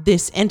 yeah,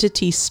 this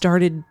entity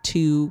started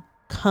to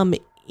come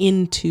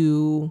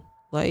into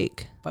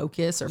like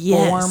focus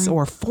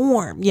or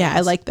form. Yeah, I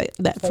like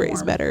that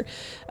phrase better.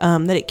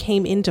 That it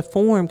came into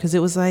form because it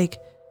was like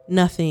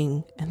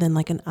nothing and then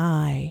like an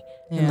eye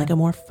and like a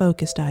more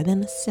focused eye,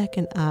 then a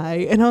second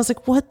eye. And I was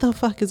like, what the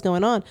fuck is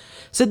going on?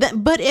 So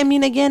that, but I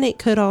mean, again, it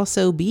could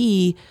also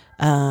be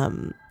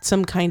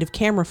some kind of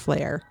camera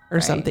flare or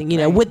something, you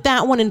know, with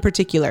that one in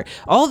particular.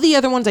 All the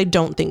other ones, I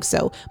don't think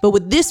so. But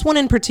with this one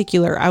in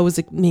particular, I was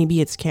like, maybe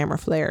it's camera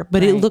flare,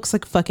 but it looks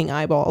like fucking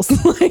eyeballs.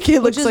 Like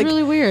it looks like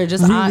really weird.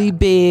 Just really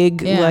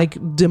big, like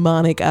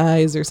demonic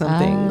eyes or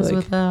something. Eyes like,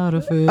 without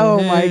a face.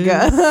 oh my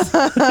God.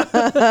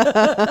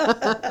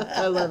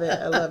 I love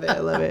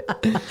it.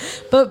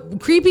 But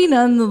creepy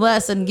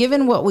nonetheless. And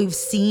given what we've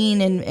seen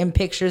in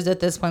pictures at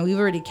this point, we've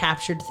already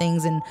captured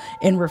things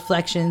in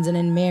reflections and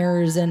in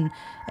mirrors.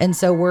 And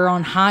so we're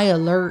on high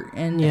alert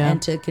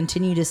and to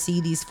continue to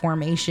see these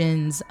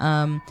formations.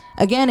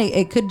 Again,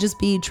 it could just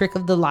be trick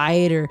of the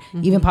light or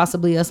even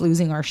possibly us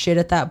losing our shit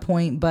at that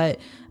point. But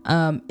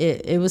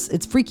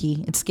it's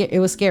freaky. It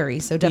was scary.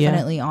 So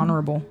definitely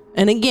honorable.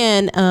 And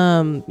again,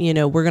 you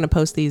know, we're going to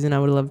post these and I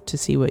would love to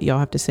see what y'all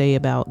have to say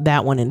about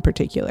that one in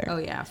particular. Oh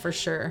yeah, for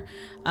sure.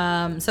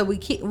 So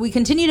we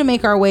continue to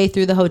make our way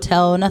through the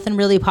hotel. Nothing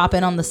really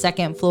popping on the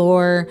second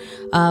floor.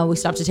 We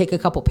stopped to take a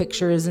couple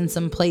pictures in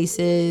some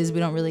places.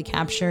 We don't really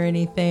capture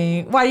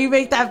anything. Why do you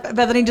make that?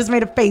 Bethany just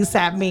made a face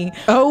at me.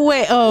 Oh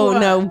wait. Oh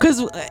no.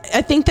 Because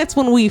I think that's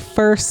when we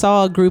first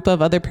saw a group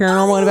of other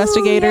paranormal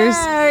investigators.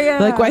 Yeah.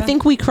 Like I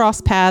think we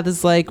crossed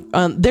paths. Like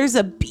there's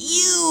a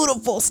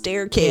beautiful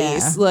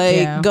staircase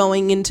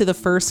going into the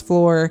first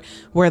floor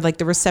where like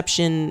the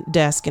reception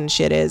desk and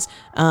shit is.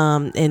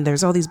 And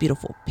there's all these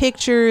beautiful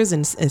pictures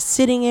and a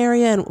sitting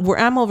area, and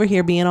I'm over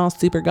here being all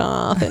super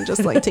goth and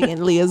just like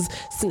taking Leah's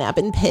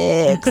snapping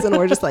pics, and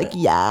we're just like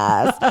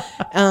yes.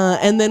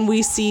 And then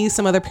we see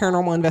some other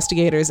paranormal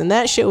investigators, and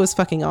that shit was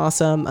fucking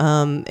awesome.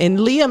 And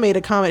Leah made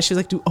a comment. She was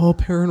like, "Do all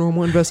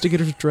paranormal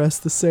investigators dress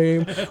the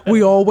same?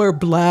 We all wear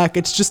black.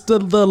 It's just the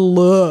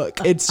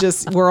look. It's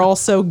just we're all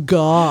so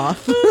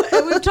goth."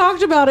 We've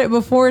talked about it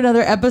before in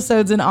other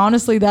episodes, and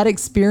honestly, that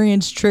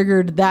experience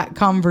triggered that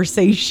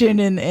conversation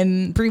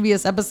in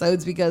previous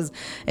episodes because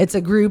it's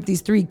a group, these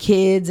three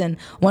kids, and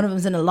one of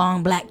them's in a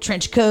long black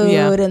trench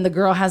coat, and the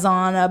girl has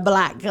on a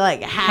black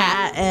like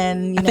hat,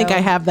 and I think I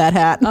have that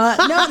hat. No,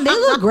 they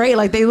look great.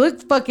 Like they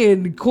look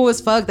fucking cool as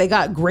fuck. They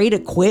got great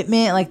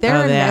equipment. Like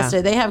they're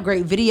invested. They have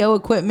great video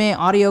equipment,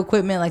 audio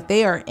equipment. Like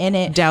they are in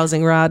it.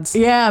 Dowsing rods.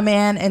 Yeah,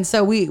 man. And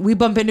so we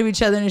bump into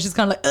each other, and it's just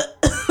kind of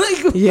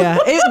like. Yeah,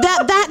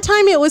 that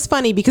time it was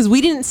funny because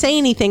we didn't say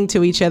anything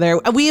to each other.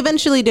 We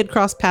eventually did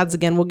cross paths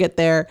again. We'll get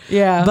there.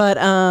 Yeah,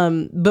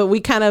 but we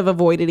kind of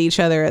avoided each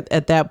other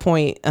at that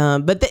point.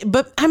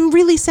 But I'm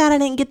really sad I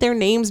didn't get their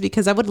names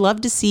because I would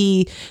love to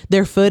see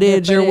their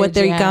footage or what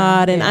they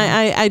got, and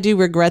I do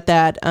regret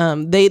that.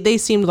 They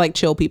seemed like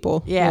chill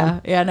people. Yeah.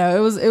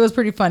 No, it was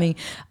pretty funny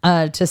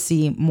to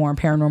see more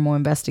paranormal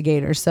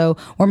investigators. So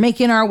we're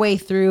making our way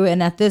through,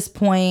 and at this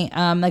point,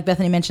 like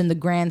Bethany mentioned, the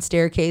grand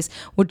staircase,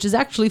 which is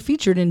actually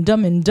featured in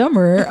Dumb and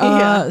Dumber.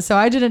 So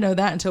I didn't know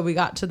that until we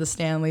got to the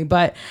Stanley.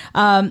 But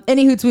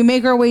anywho, we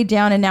make our way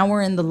down, and now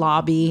we're in the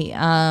lobby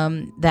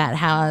that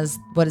has,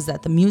 what is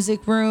that, the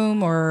music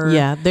room? Or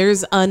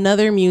there's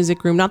another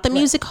music room, not the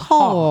music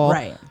hall,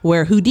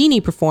 where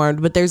Houdini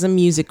performed, but there's a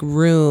music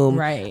room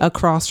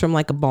across from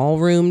like a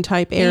ballroom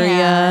type area.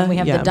 And we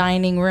have the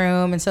dining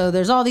room, and so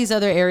there's all these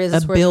other areas.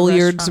 A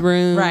billiards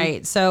room.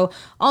 Right. So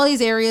all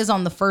these areas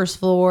on the first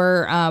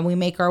floor, we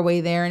make our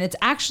way there, and it's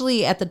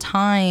actually at the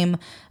time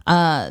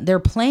they're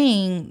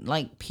playing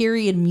like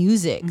period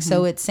music,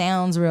 so it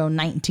sounds real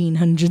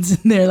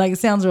 1900s in there, like it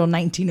sounds real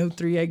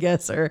 1903, I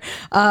guess, or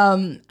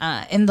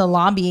in the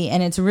lobby,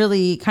 and it's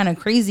really kind of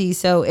crazy.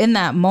 So in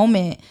that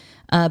moment,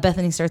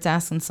 Bethany starts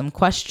asking some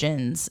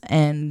questions,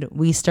 and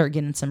we start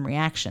getting some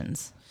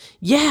reactions.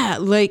 Yeah,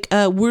 like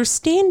we're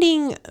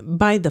standing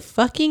by the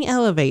fucking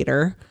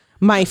elevator.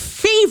 My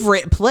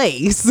favorite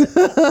place.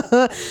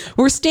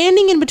 We're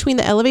standing in between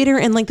the elevator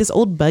and like this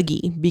old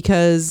buggy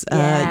because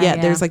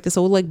there's like this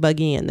old like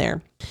buggy in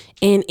there,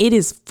 and it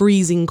is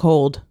freezing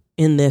cold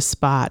in this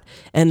spot,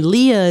 and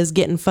Leah is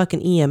getting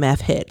fucking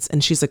EMF hits,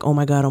 and she's like, oh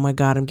my god,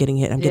 I'm getting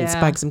hit, I'm getting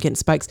spikes,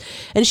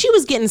 and she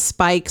was getting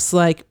spikes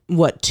like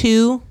what,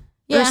 2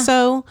 or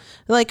so,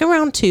 like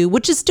around 2,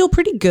 which is still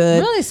pretty good,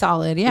 really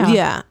solid.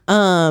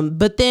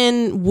 But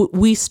then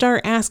we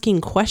start asking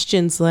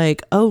questions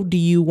like, oh, do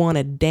you want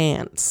to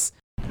dance?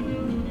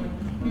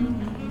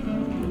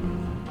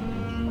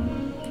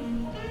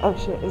 Oh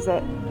shit, is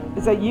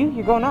that you?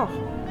 You're going off.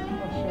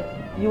 Oh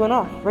shit, you went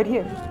off right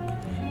here.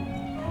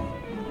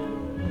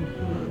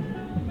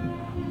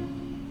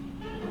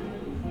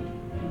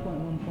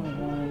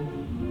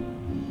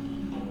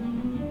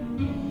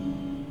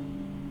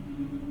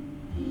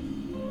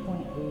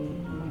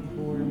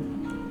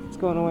 It's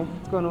going away.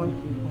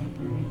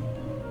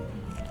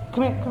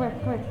 Come here.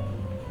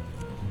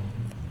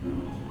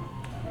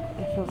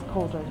 It feels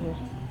cold right here.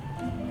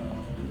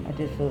 I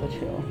did feel the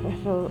chill.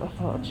 I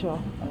felt a chill.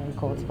 A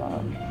cold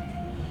spot.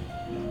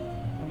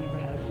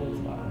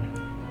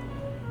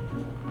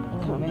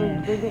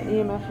 Bring the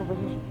EMF over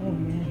here. Oh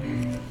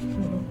man.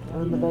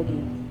 On the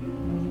buggy.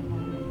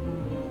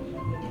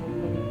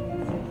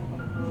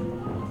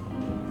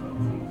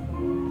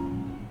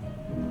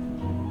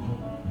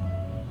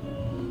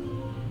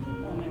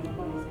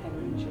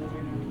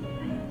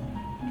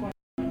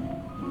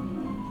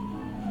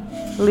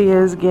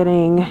 Leah's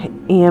getting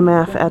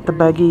EMF at the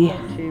buggy.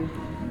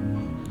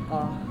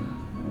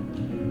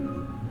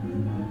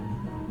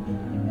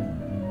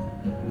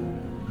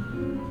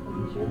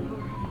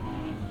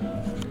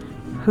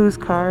 Whose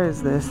car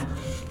is this?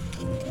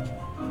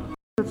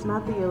 It's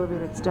not the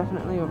elevator, it's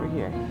definitely over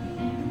here.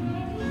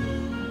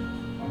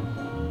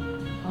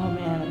 Oh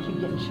man, I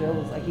keep getting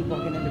chills. I keep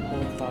walking into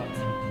cold spots.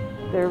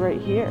 They're right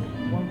here.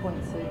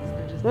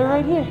 1.6. They're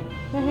right here.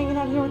 They're hanging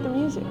out here with the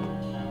music.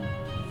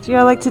 Do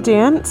y'all like to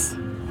dance?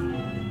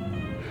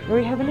 Are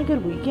we having a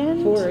good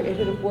weekend? It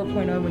hit a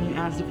 4.0 when you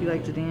asked if you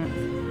like to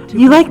dance.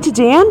 You like to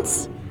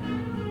dance?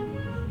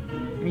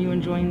 Are you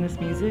enjoying this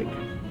music?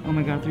 Oh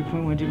my god,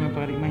 3.1, dude, my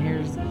body, my hair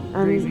is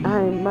crazy.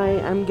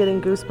 I'm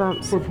getting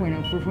goosebumps.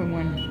 4.0,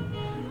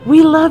 4.1.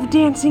 We love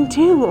dancing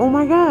too. Oh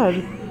my god.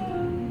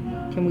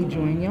 Can we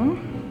join y'all?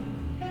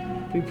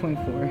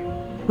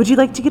 3.4. Would you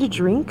like to get a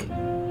drink?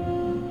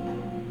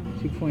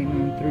 2.9,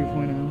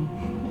 3.0.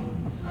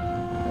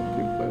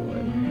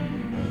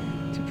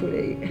 3.1.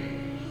 2.8.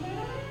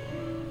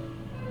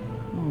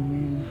 Oh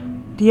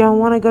man. Do y'all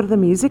want to go to the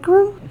music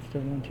room? It's still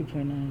on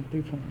 2.9,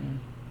 3.9.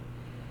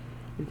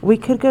 We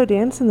could go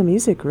dance in the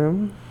music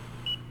room.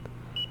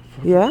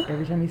 Yeah?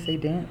 Every time you say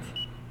dance.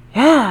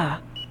 Yeah.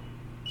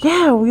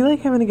 Yeah, we like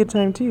having a good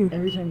time too.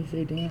 Every time you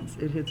say dance,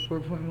 it hits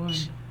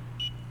 4.1.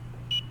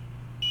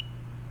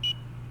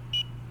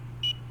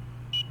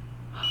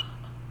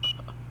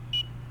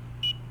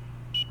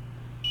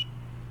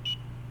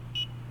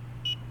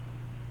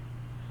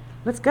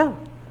 Let's go.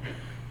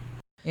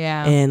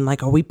 Yeah. And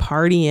like, are we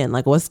partying?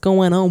 Like, what's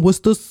going on? What's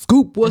the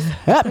scoop? What's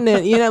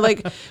happening? You know,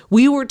 like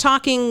we were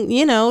talking,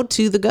 you know,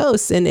 to the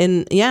ghosts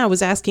and yeah, I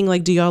was asking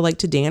like, do y'all like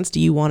to dance? Do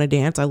you want to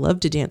dance? I love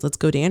to dance. Let's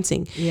go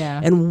dancing.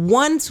 Yeah. And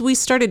once we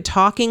started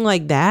talking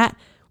like that,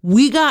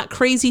 we got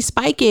crazy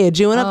spikeage.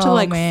 It went up to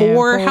like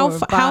four or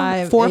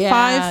five.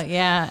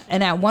 Yeah.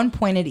 And at one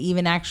point it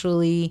even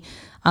actually,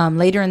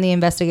 later in the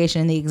investigation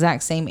in the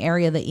exact same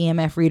area, the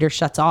EMF reader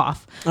shuts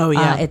off. Oh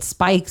yeah. It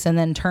spikes and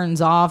then turns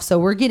off. So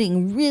we're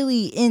getting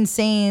really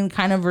insane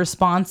kind of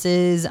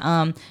responses.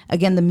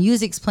 Again, the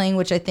music's playing,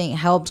 which I think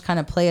helped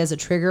kind of play as a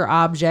trigger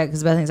object.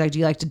 Because Bethany's like, do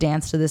you like to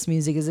dance to this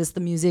music? Is this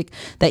the music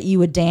that you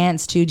would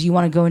dance to? Do you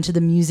want to go into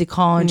the music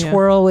hall and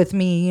twirl with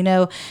me? You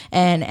know,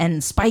 and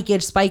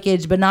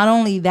spikeage. But not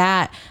only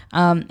that,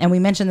 and we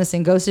mentioned this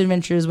in Ghost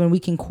Adventures, when we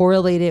can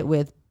correlate it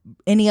with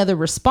any other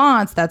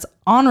response that's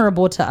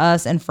honorable to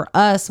us. And for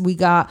us, we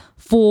got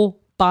full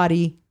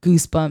body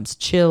goosebumps,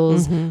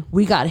 chills. Mm-hmm.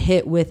 We got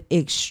hit with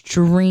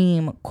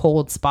extreme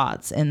cold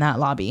spots in that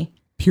lobby.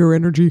 Pure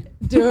energy.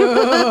 Dude.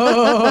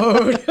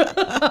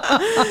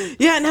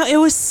 Yeah, no, it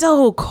was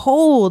so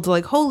cold.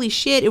 Like, holy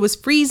shit. It was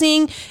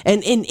freezing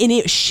and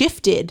it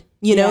shifted.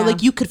 You know,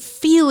 like you could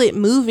feel it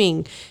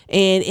moving,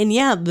 and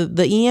yeah, the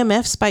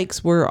EMF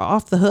spikes were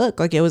off the hook.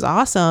 Like it was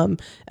awesome.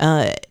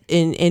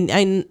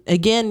 And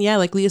again, yeah,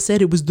 like Leah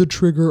said, it was the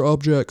trigger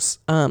objects.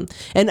 And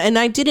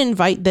I did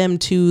invite them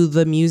to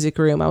the music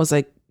room. I was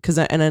like,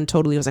 and then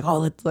totally was like,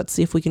 oh, let's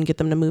see if we can get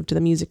them to move to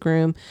the music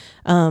room.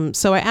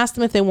 So I asked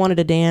them if they wanted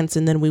to dance,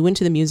 and then we went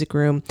to the music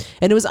room,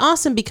 and it was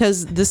awesome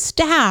because the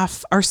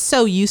staff are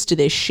so used to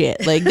this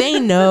shit. Like they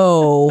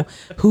know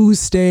who's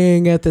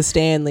staying at the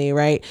Stanley,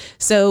 right?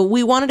 So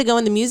we wanted to go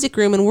in the music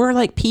room, and we're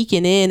like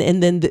peeking in,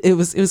 and then it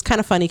was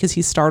kind of funny because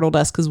he startled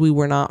us because we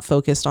were not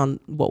focused on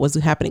what was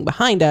happening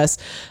behind us.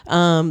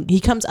 He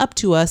comes up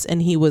to us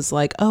and he was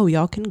like, oh,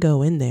 y'all can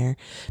go in there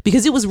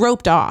because it was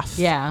roped off.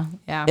 Yeah.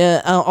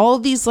 All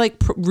of these like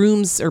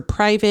rooms are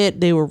private.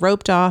 They were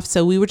roped off,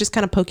 so we were just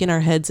kind of poking our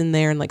heads in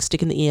there and like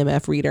sticking the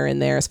EMF reader in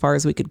there as far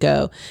as we could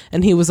go.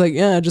 And he was like,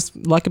 yeah, just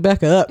lock it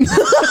back up. And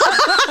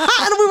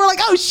we were like,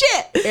 oh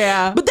shit.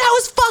 Yeah. But that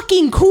was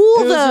fucking cool.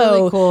 It was though.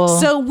 Really cool.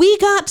 So we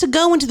got to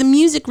go into the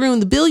music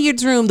room, the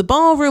billiards room, the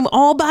ballroom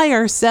all by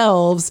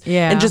ourselves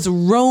and just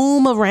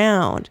roam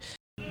around.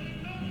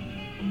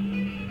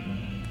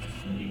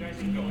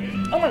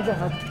 Oh my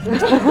god.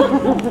 As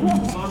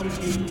long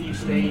as you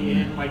stay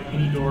in, like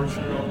any doors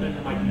that are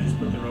open, like you just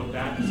put the rope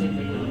back. Same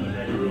thing with the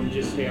ready room,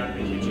 just stay out of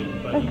the kitchen.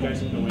 But you guys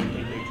can go in and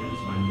take pictures,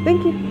 it's fine.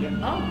 Thank you. Yeah.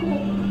 Oh, cool.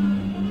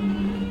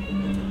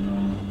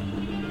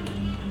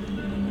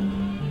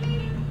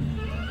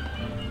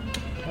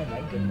 Oh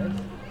my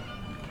goodness.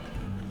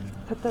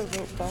 Put the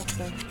rope back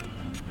there.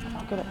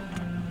 I'll get it.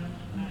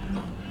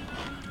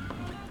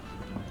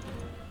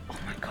 Oh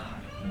my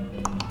god.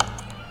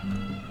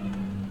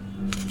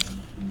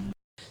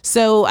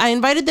 So I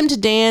invited them to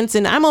dance,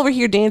 and I'm over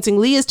here dancing.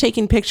 Leah's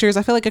taking pictures.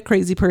 I feel like a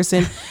crazy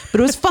person, but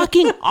it was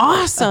fucking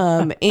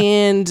awesome.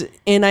 And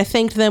I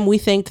thanked them. We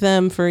thanked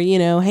them for,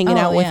 hanging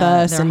out with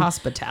us. Their and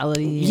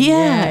hospitality.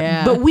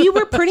 Yeah. But we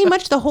were pretty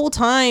much the whole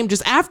time,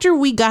 just after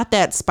we got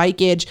that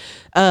spikeage,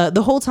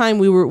 the whole time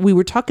we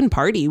were talking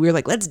party. We were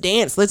like, let's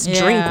dance, let's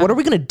drink. What are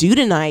we going to do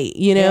tonight?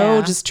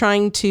 Just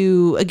trying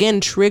to,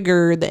 again,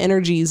 trigger the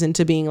energies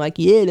into being like,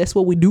 yeah, that's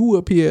what we do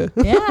up here.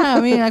 Yeah.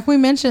 I mean, like we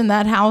mentioned,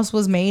 that house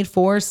was made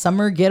for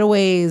summer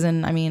getaways.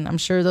 And I mean, I'm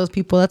sure those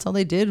people, that's all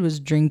they did was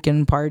drink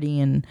and party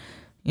and,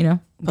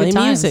 play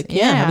music.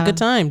 Yeah. Have a good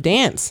time.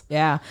 Dance.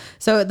 Yeah.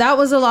 So that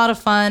was a lot of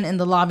fun in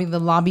the lobby. The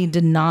lobby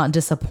did not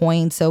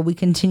disappoint. So we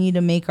continue to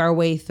make our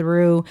way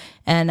through.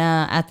 And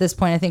at this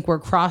point, I think we're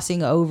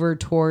crossing over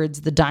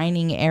towards the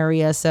dining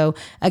area. So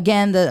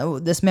again,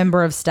 this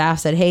member of staff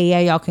said, hey,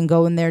 yeah, y'all can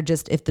go in there.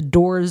 Just if the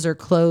doors are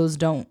closed,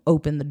 don't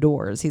open the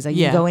doors. He's like,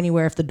 you can go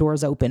anywhere if the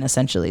door's open,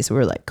 essentially. So we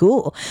were like,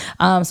 cool.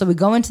 So we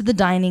go into the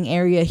dining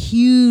area,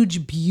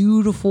 huge,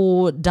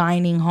 beautiful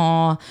dining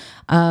hall,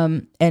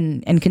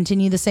 and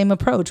continue the same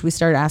approach. We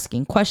start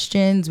asking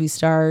questions. We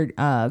start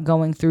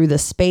going through the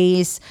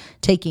space,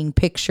 taking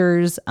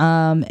pictures.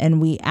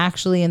 And we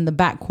actually, in the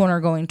back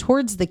corner going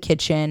towards the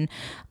kitchen,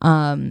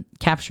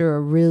 capture a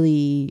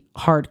really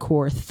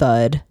hardcore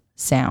thud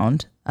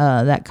sound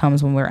that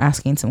comes when we're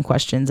asking some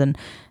questions. And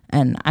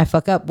I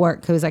fuck up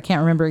work because I can't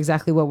remember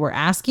exactly what we're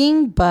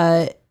asking,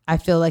 but I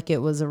feel like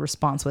it was a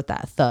response with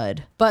that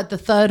thud. But the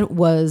thud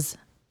was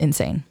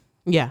insane.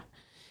 Yeah.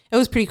 It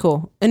was pretty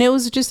cool. And it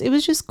was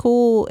just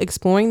cool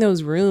exploring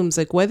those rooms.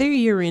 Like, whether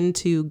you're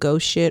into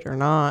ghost shit or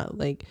not,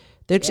 like,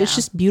 it's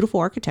just beautiful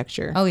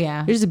architecture. Oh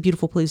yeah. It's a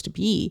beautiful place to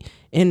be.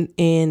 And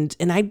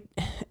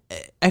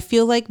I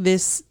feel like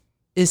this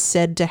is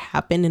said to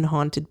happen in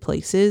haunted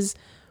places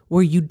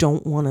where you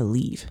don't want to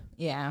leave.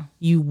 Yeah.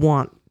 You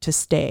want to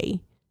stay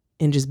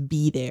and just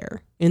be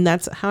there. And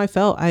that's how I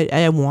felt.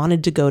 I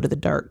wanted to go to the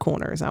dark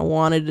corners. I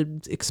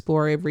wanted to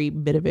explore every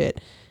bit of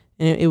it.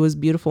 And it was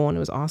beautiful and it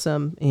was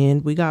awesome.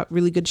 And we got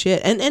really good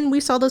shit. And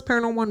we saw those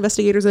paranormal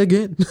investigators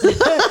again.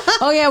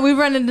 Oh yeah, we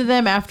run into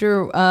them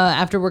after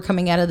we're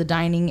coming out of the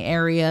dining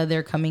area.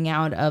 They're coming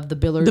out of the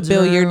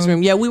billiards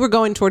room. Yeah, we were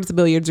going towards the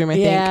billiards room, I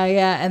think.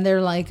 Yeah. And they're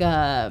like,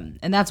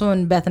 and that's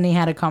when Bethany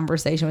had a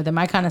conversation with them.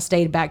 I kind of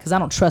stayed back because I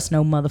don't trust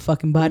no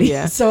motherfucking body.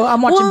 Yeah. So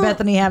I'm watching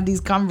Bethany have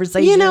these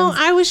conversations.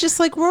 I was just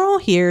like, we're all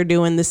here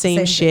doing the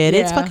same shit.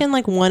 It's fucking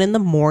like 1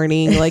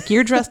 a.m. Like,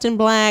 you're dressed in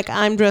black,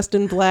 I'm dressed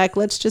in black.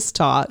 Let's just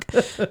talk.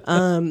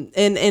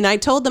 And I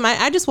told them,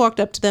 I just walked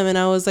up to them and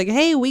I was like,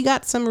 hey, we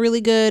got some really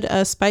good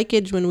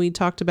spikeage when we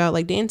talked about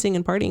like dancing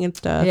and partying and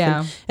stuff.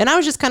 Yeah. And I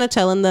was just kind of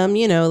telling them,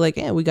 like,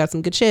 yeah, we got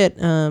some good shit.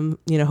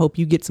 Hope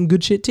you get some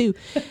good shit too.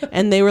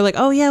 And they were like,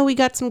 oh yeah, we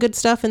got some good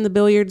stuff in the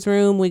billiards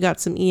room. We got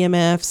some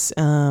EMFs.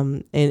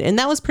 And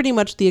that was pretty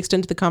much the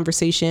extent of the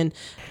conversation.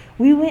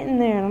 We went in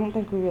there and I don't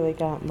think we really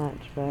got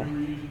much, but.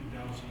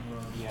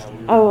 Yeah,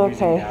 we were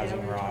using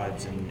dowsing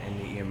rods and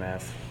the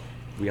EMF.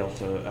 We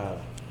also,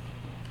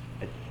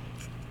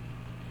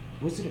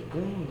 was it a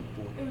girl or a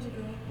boy? It was a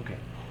girl. Okay.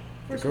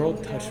 The girl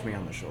touched me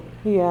on the shoulder.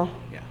 Yeah.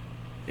 Yeah.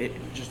 It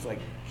just like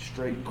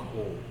straight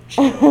cold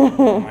chill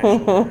on my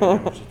shoulder. And I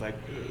was just like,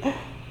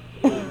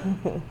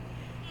 ugh.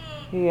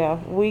 Yeah,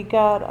 we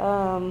got,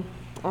 I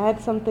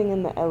had something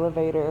in the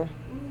elevator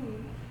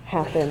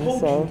happen,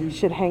 so you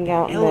should hang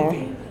out in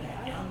there.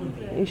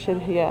 You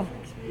should, yeah.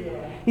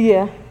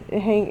 Yeah,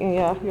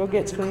 you'll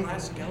get some.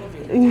 Classic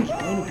elevator. There's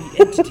going to be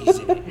entities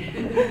in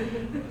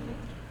it.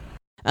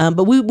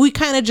 But we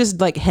kind of just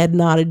like head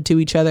nodded to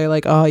each other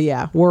like, oh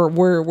yeah,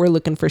 we're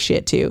looking for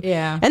shit too.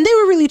 Yeah. And they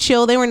were really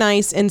chill. They were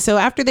nice. And so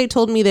after they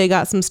told me they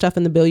got some stuff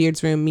in the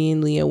billiards room, me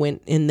and Leah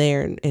went in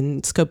there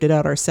and scoped it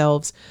out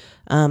ourselves.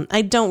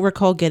 I don't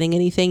recall getting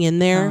anything in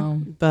there,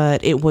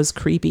 but it was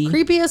creepy.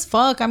 Creepy as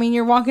fuck. I mean,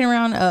 you're walking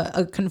around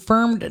a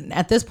confirmed,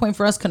 at this point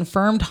for us,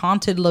 confirmed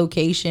haunted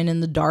location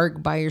in the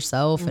dark by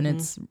yourself, and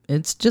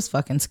it's just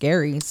fucking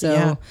scary.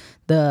 So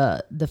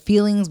the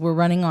feelings were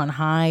running on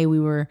high.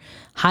 We were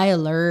high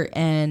alert,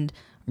 and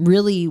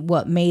really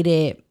what made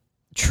it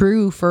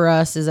true for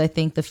us is I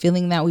think the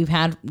feeling that we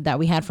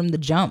had from the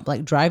jump,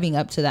 like driving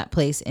up to that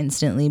place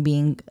instantly,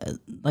 being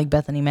like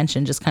Bethany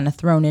mentioned, just kind of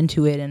thrown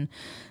into it, and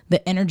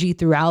the energy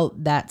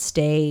throughout that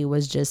stay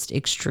was just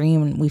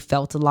extreme. We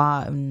felt a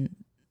lot, and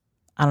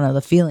I don't know,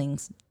 the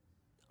feelings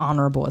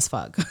honorable as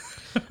fuck.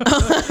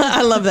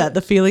 I love that.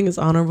 The feeling is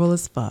honorable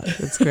as fuck.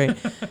 That's great.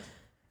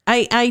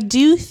 I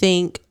do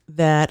think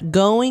that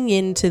going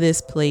into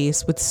this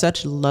place with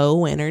such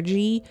low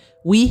energy,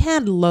 we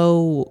had a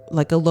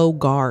low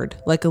guard,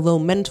 like a low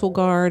mental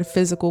guard,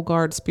 physical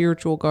guard,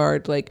 spiritual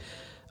guard. Like,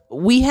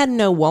 we had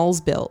no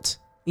walls built.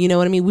 You know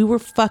what I mean? We were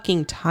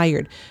fucking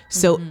tired.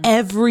 So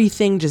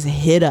everything just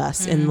hit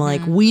us, and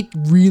like, we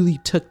really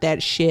took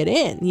that shit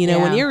in.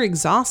 When you're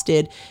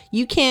exhausted,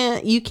 you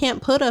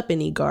can't put up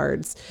any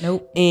guards.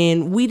 Nope.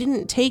 And we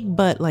didn't take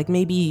but like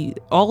maybe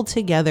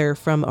altogether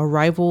from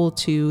arrival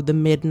to the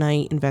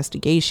midnight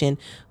investigation,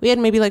 we had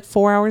maybe like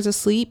 4 hours of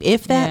sleep,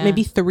 if that,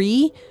 maybe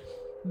 3.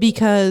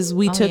 because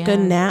we took yeah. a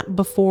nap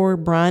before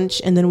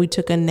brunch and then we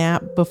took a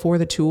nap before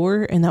the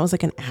tour, and that was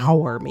like an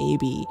hour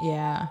maybe.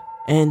 Yeah.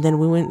 And then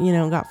we went,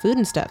 got food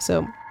and stuff.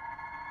 So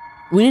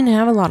we didn't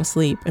have a lot of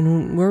sleep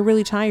and we're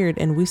really tired,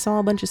 and we saw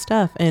a bunch of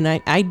stuff. And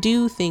I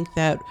do think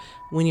that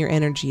when your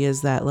energy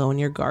is that low and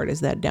your guard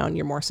is that down,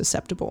 you're more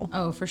susceptible.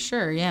 Oh, for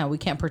sure. Yeah. We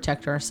can't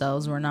protect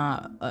ourselves. We're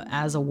not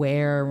as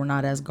aware. We're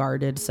not as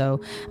guarded.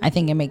 So I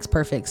think it makes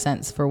perfect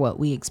sense for what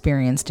we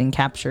experienced and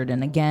captured.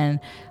 And again,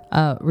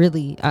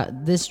 really,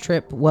 this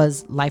trip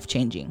was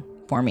life-changing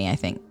for me, I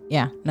think.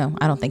 Yeah. No,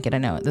 I don't think it. I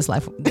know it. This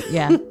life.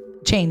 Yeah.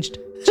 Changed.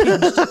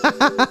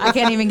 I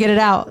can't even get it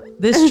out.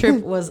 This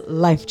trip was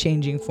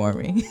life-changing for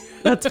me.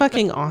 That's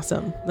fucking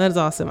awesome. That's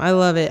awesome. I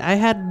love it. I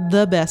had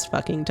the best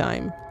fucking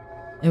time.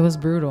 It was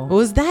brutal.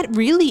 Was that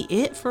really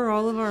it for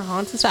all of our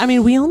haunts and stuff? I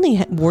mean, we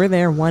only were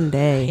there one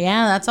day.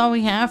 Yeah, that's all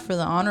we have for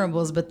the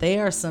honorables, but they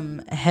are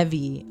some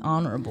heavy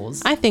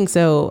honorables. I think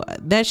so.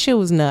 That shit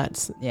was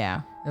nuts.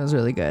 Yeah, it was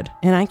really good.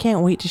 And I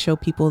can't wait to show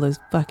people those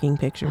fucking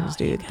pictures,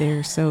 dude.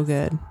 They're so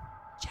good.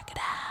 Check it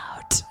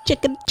out.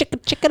 Check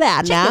it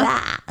out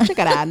now. Check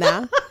it out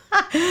now.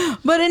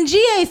 But in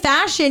GA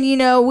fashion,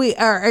 we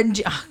are...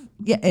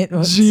 Yeah, it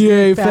was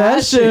GA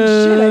fashion.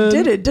 Shit, I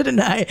did it, didn't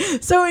I?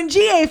 So in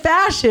GA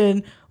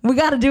fashion, we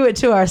got to do it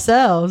to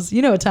ourselves.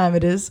 You know what time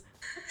it is.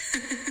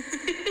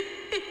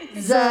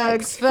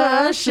 Zach's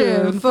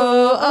fashion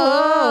for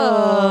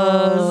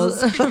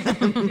us.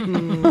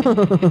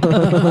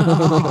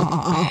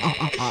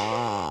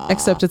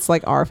 Except it's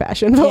like our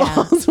fashion for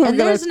us. And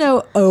there's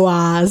no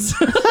OAs.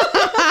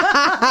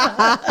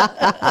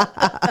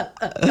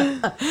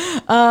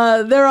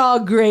 They're all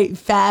great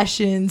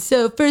fashion.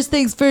 So first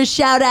things first,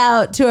 shout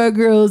out to our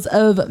girls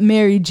of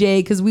Mary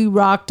J, because we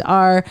rocked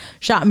our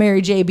Shop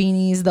Mary J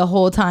beanies the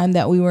whole time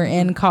that we were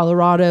in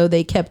Colorado.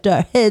 They kept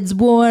our heads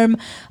warm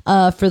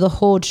for the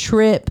whole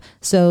trip.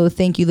 So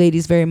thank you,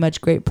 ladies, very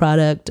much. Great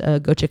product.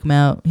 Go check them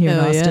out here in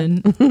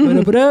Austin.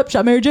 What up,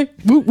 Shop Mary J.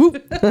 Whoop,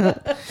 whoop.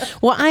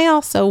 Well, I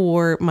also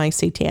wore my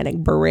satanic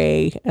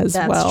beret as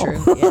well.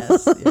 That's true.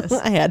 Yes.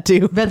 I had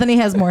to. Bethany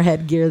has more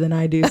headgear than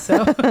I do,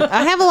 so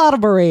I have a lot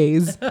of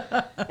berets,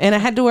 and I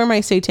had to wear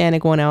my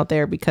satanic one out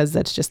there because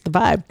that's just the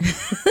vibe.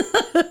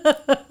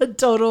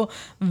 Total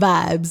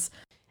vibes.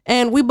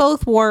 And we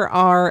both wore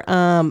our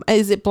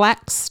is it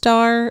Black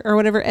Star or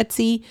whatever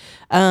Etsy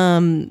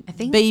I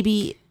think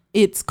baby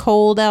it's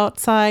cold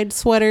outside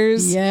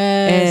sweaters.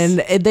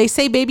 Yes. And they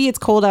say baby it's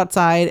cold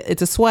outside.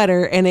 It's a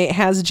sweater and it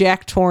has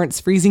Jack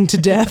Torrance freezing to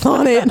death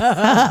on it.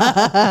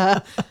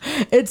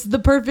 It's the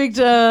perfect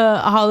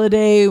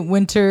holiday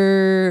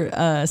winter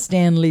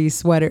Stanley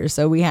sweater.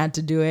 So we had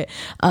to do it.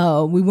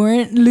 We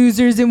weren't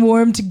losers and wore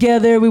them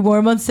together. We wore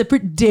them on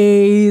separate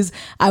days.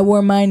 I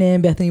wore mine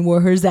in. Bethany wore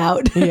hers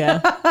out.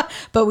 Yeah.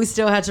 But we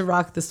still had to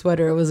rock the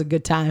sweater. It was a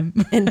good time.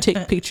 And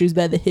take pictures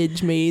by the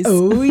hedge maze.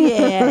 Oh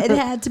yeah, it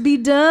had to be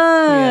done.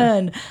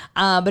 Yeah.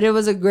 But it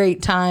was a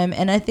great time,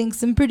 and I think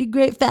some pretty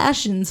great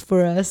fashions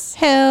for us.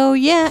 Hell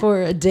yeah.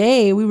 For a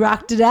day, we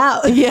rocked it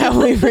out. Yeah,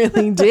 we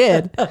really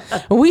did.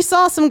 We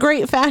saw some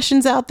great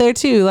fashions out there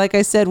too. Like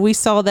I said, we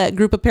saw that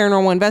group of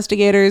paranormal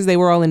investigators. They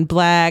were all in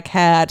black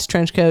hats,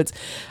 trench coats.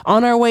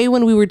 On our way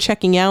when we were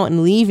checking out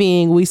and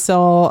leaving, we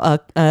saw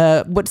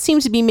what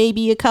seemed to be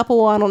maybe a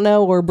couple, I don't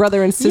know, or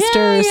brother and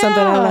sister or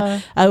something. I don't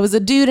know. It was a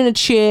dude and a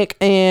chick,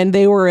 and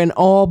they were in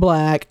all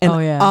black and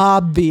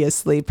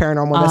obviously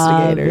paranormal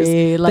investigators.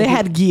 They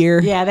had gear.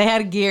 Yeah, they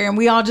had gear, and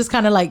we all just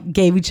kind of like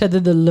gave each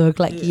other the look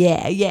like,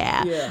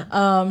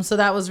 yeah. So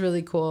that was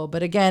really cool.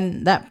 But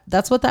again,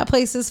 that's what that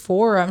place is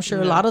for. I'm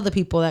sure a lot of the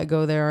people that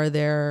go there are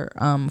there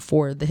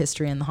for the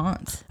history and the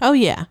haunts. Oh,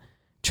 yeah.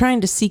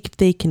 Trying to see if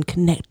they can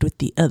connect with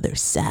the other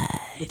side.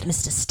 With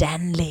Mr.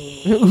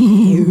 Stanley.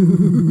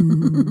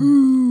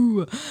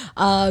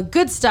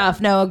 Good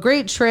stuff. No, a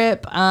great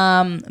trip.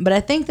 But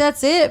I think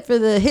that's it for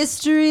the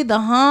history, the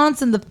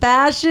haunts, and the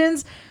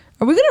fashions.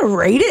 Are we going to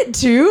rate it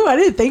too? I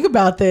didn't think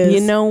about this. You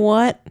know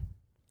what?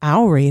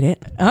 I'll rate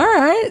it. All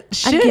right.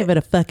 Shit. I give it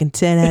a fucking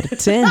 10 out of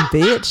 10,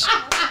 bitch.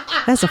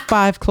 That's a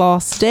 5-claw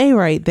stay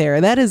right there.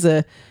 That is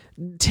a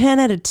 10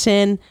 out of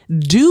 10.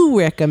 Do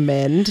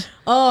recommend.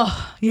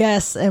 Oh,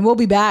 yes. And we'll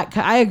be back.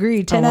 I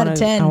agree. 10 out of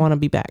 10. I want to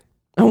be back.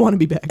 I want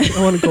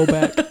to go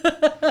back.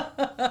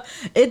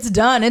 It's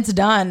done.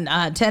 10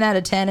 out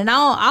of 10. And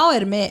I'll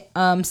admit,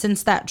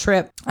 since that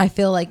trip, I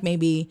feel like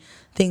maybe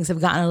things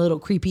have gotten a little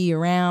creepy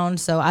around.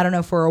 So I don't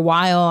know, for a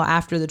while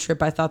after the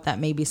trip, I thought that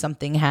maybe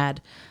something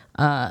had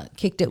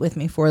kicked it with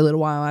me for a little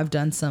while. I've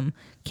done some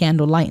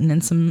candle lighting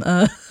and some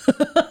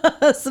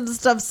some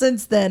stuff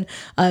since then.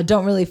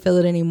 Don't really feel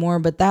it anymore.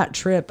 But that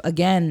trip,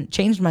 again,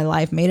 changed my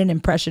life, made an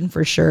impression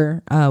for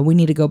sure. We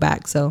need to go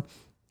back. So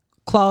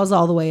claws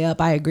all the way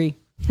up. I agree.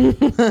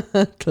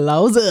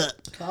 Claws up.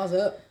 Claws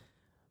up.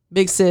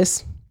 Big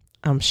sis,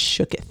 I'm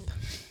shooketh.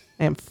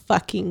 I am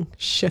fucking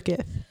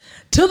shooketh.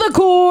 To the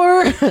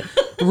core.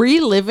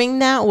 Reliving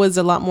that was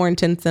a lot more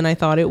intense than I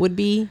thought it would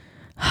be.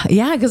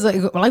 Yeah, because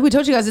like we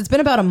told you guys, it's been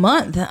about a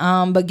month.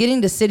 But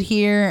getting to sit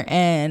here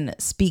and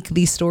speak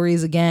these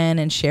stories again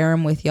and share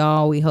them with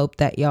y'all, we hope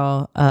that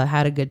y'all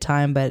had a good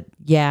time. But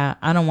yeah,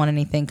 I don't want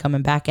anything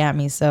coming back at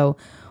me, so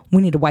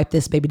we need to wipe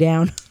this baby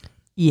down.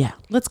 Yeah,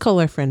 let's call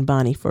our friend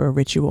Bonnie for a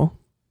ritual.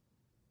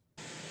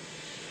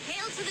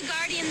 Hail to the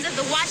guardians of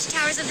the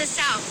watchtowers of the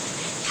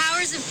south,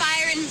 powers of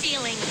fire and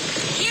feeling.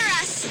 Hear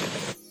us!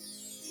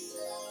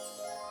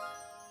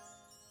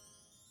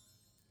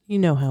 You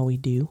know how we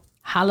do.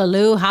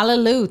 Hallelujah,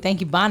 hallelujah.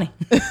 Thank you, Bonnie.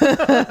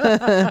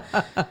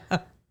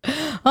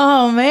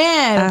 Oh,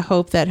 man. I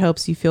hope that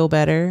helps you feel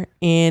better.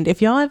 And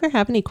if y'all ever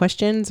have any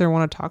questions or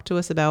want to talk to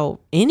us about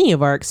any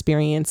of our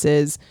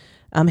experiences,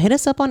 hit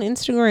us up on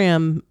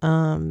Instagram.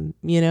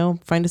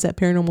 Find us at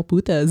Paranormal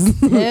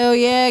Putas. Hell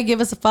yeah.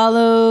 Give us a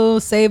follow.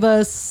 Save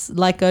us.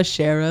 Like us.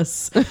 Share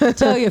us.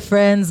 Tell your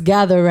friends.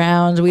 Gather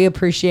around. We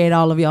appreciate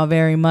all of y'all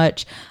very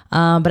much.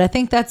 But I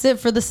think that's it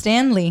for the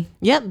Stanley.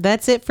 Yep,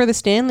 that's it for the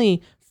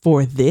Stanley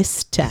for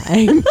this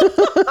time.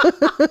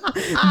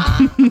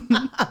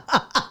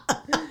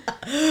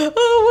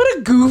 Oh, what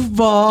a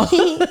goofball.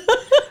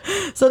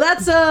 So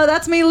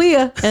that's me,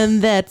 Leah.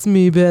 And that's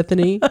me,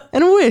 Bethany.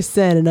 And we're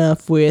signing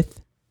off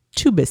with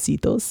two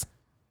besitos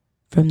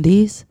from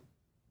these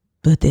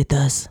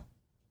potatoes.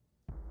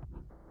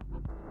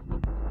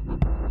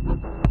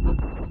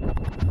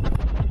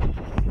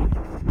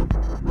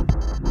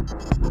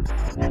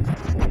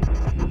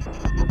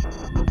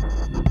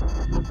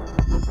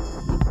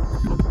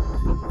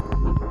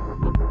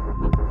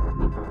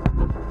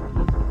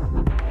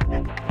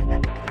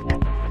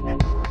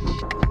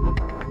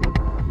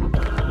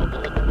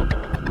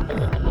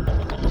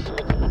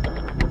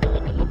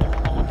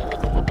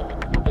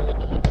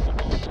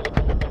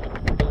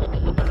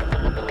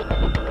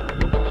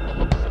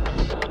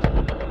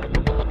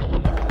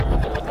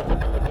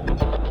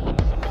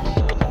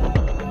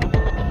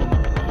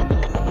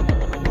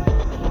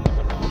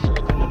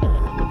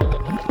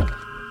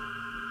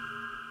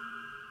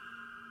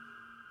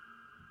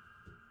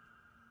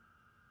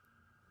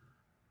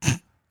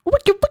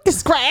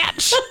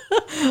 Scratch.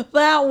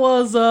 That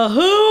was a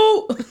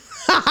hoot.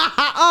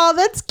 Oh,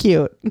 that's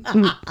cute.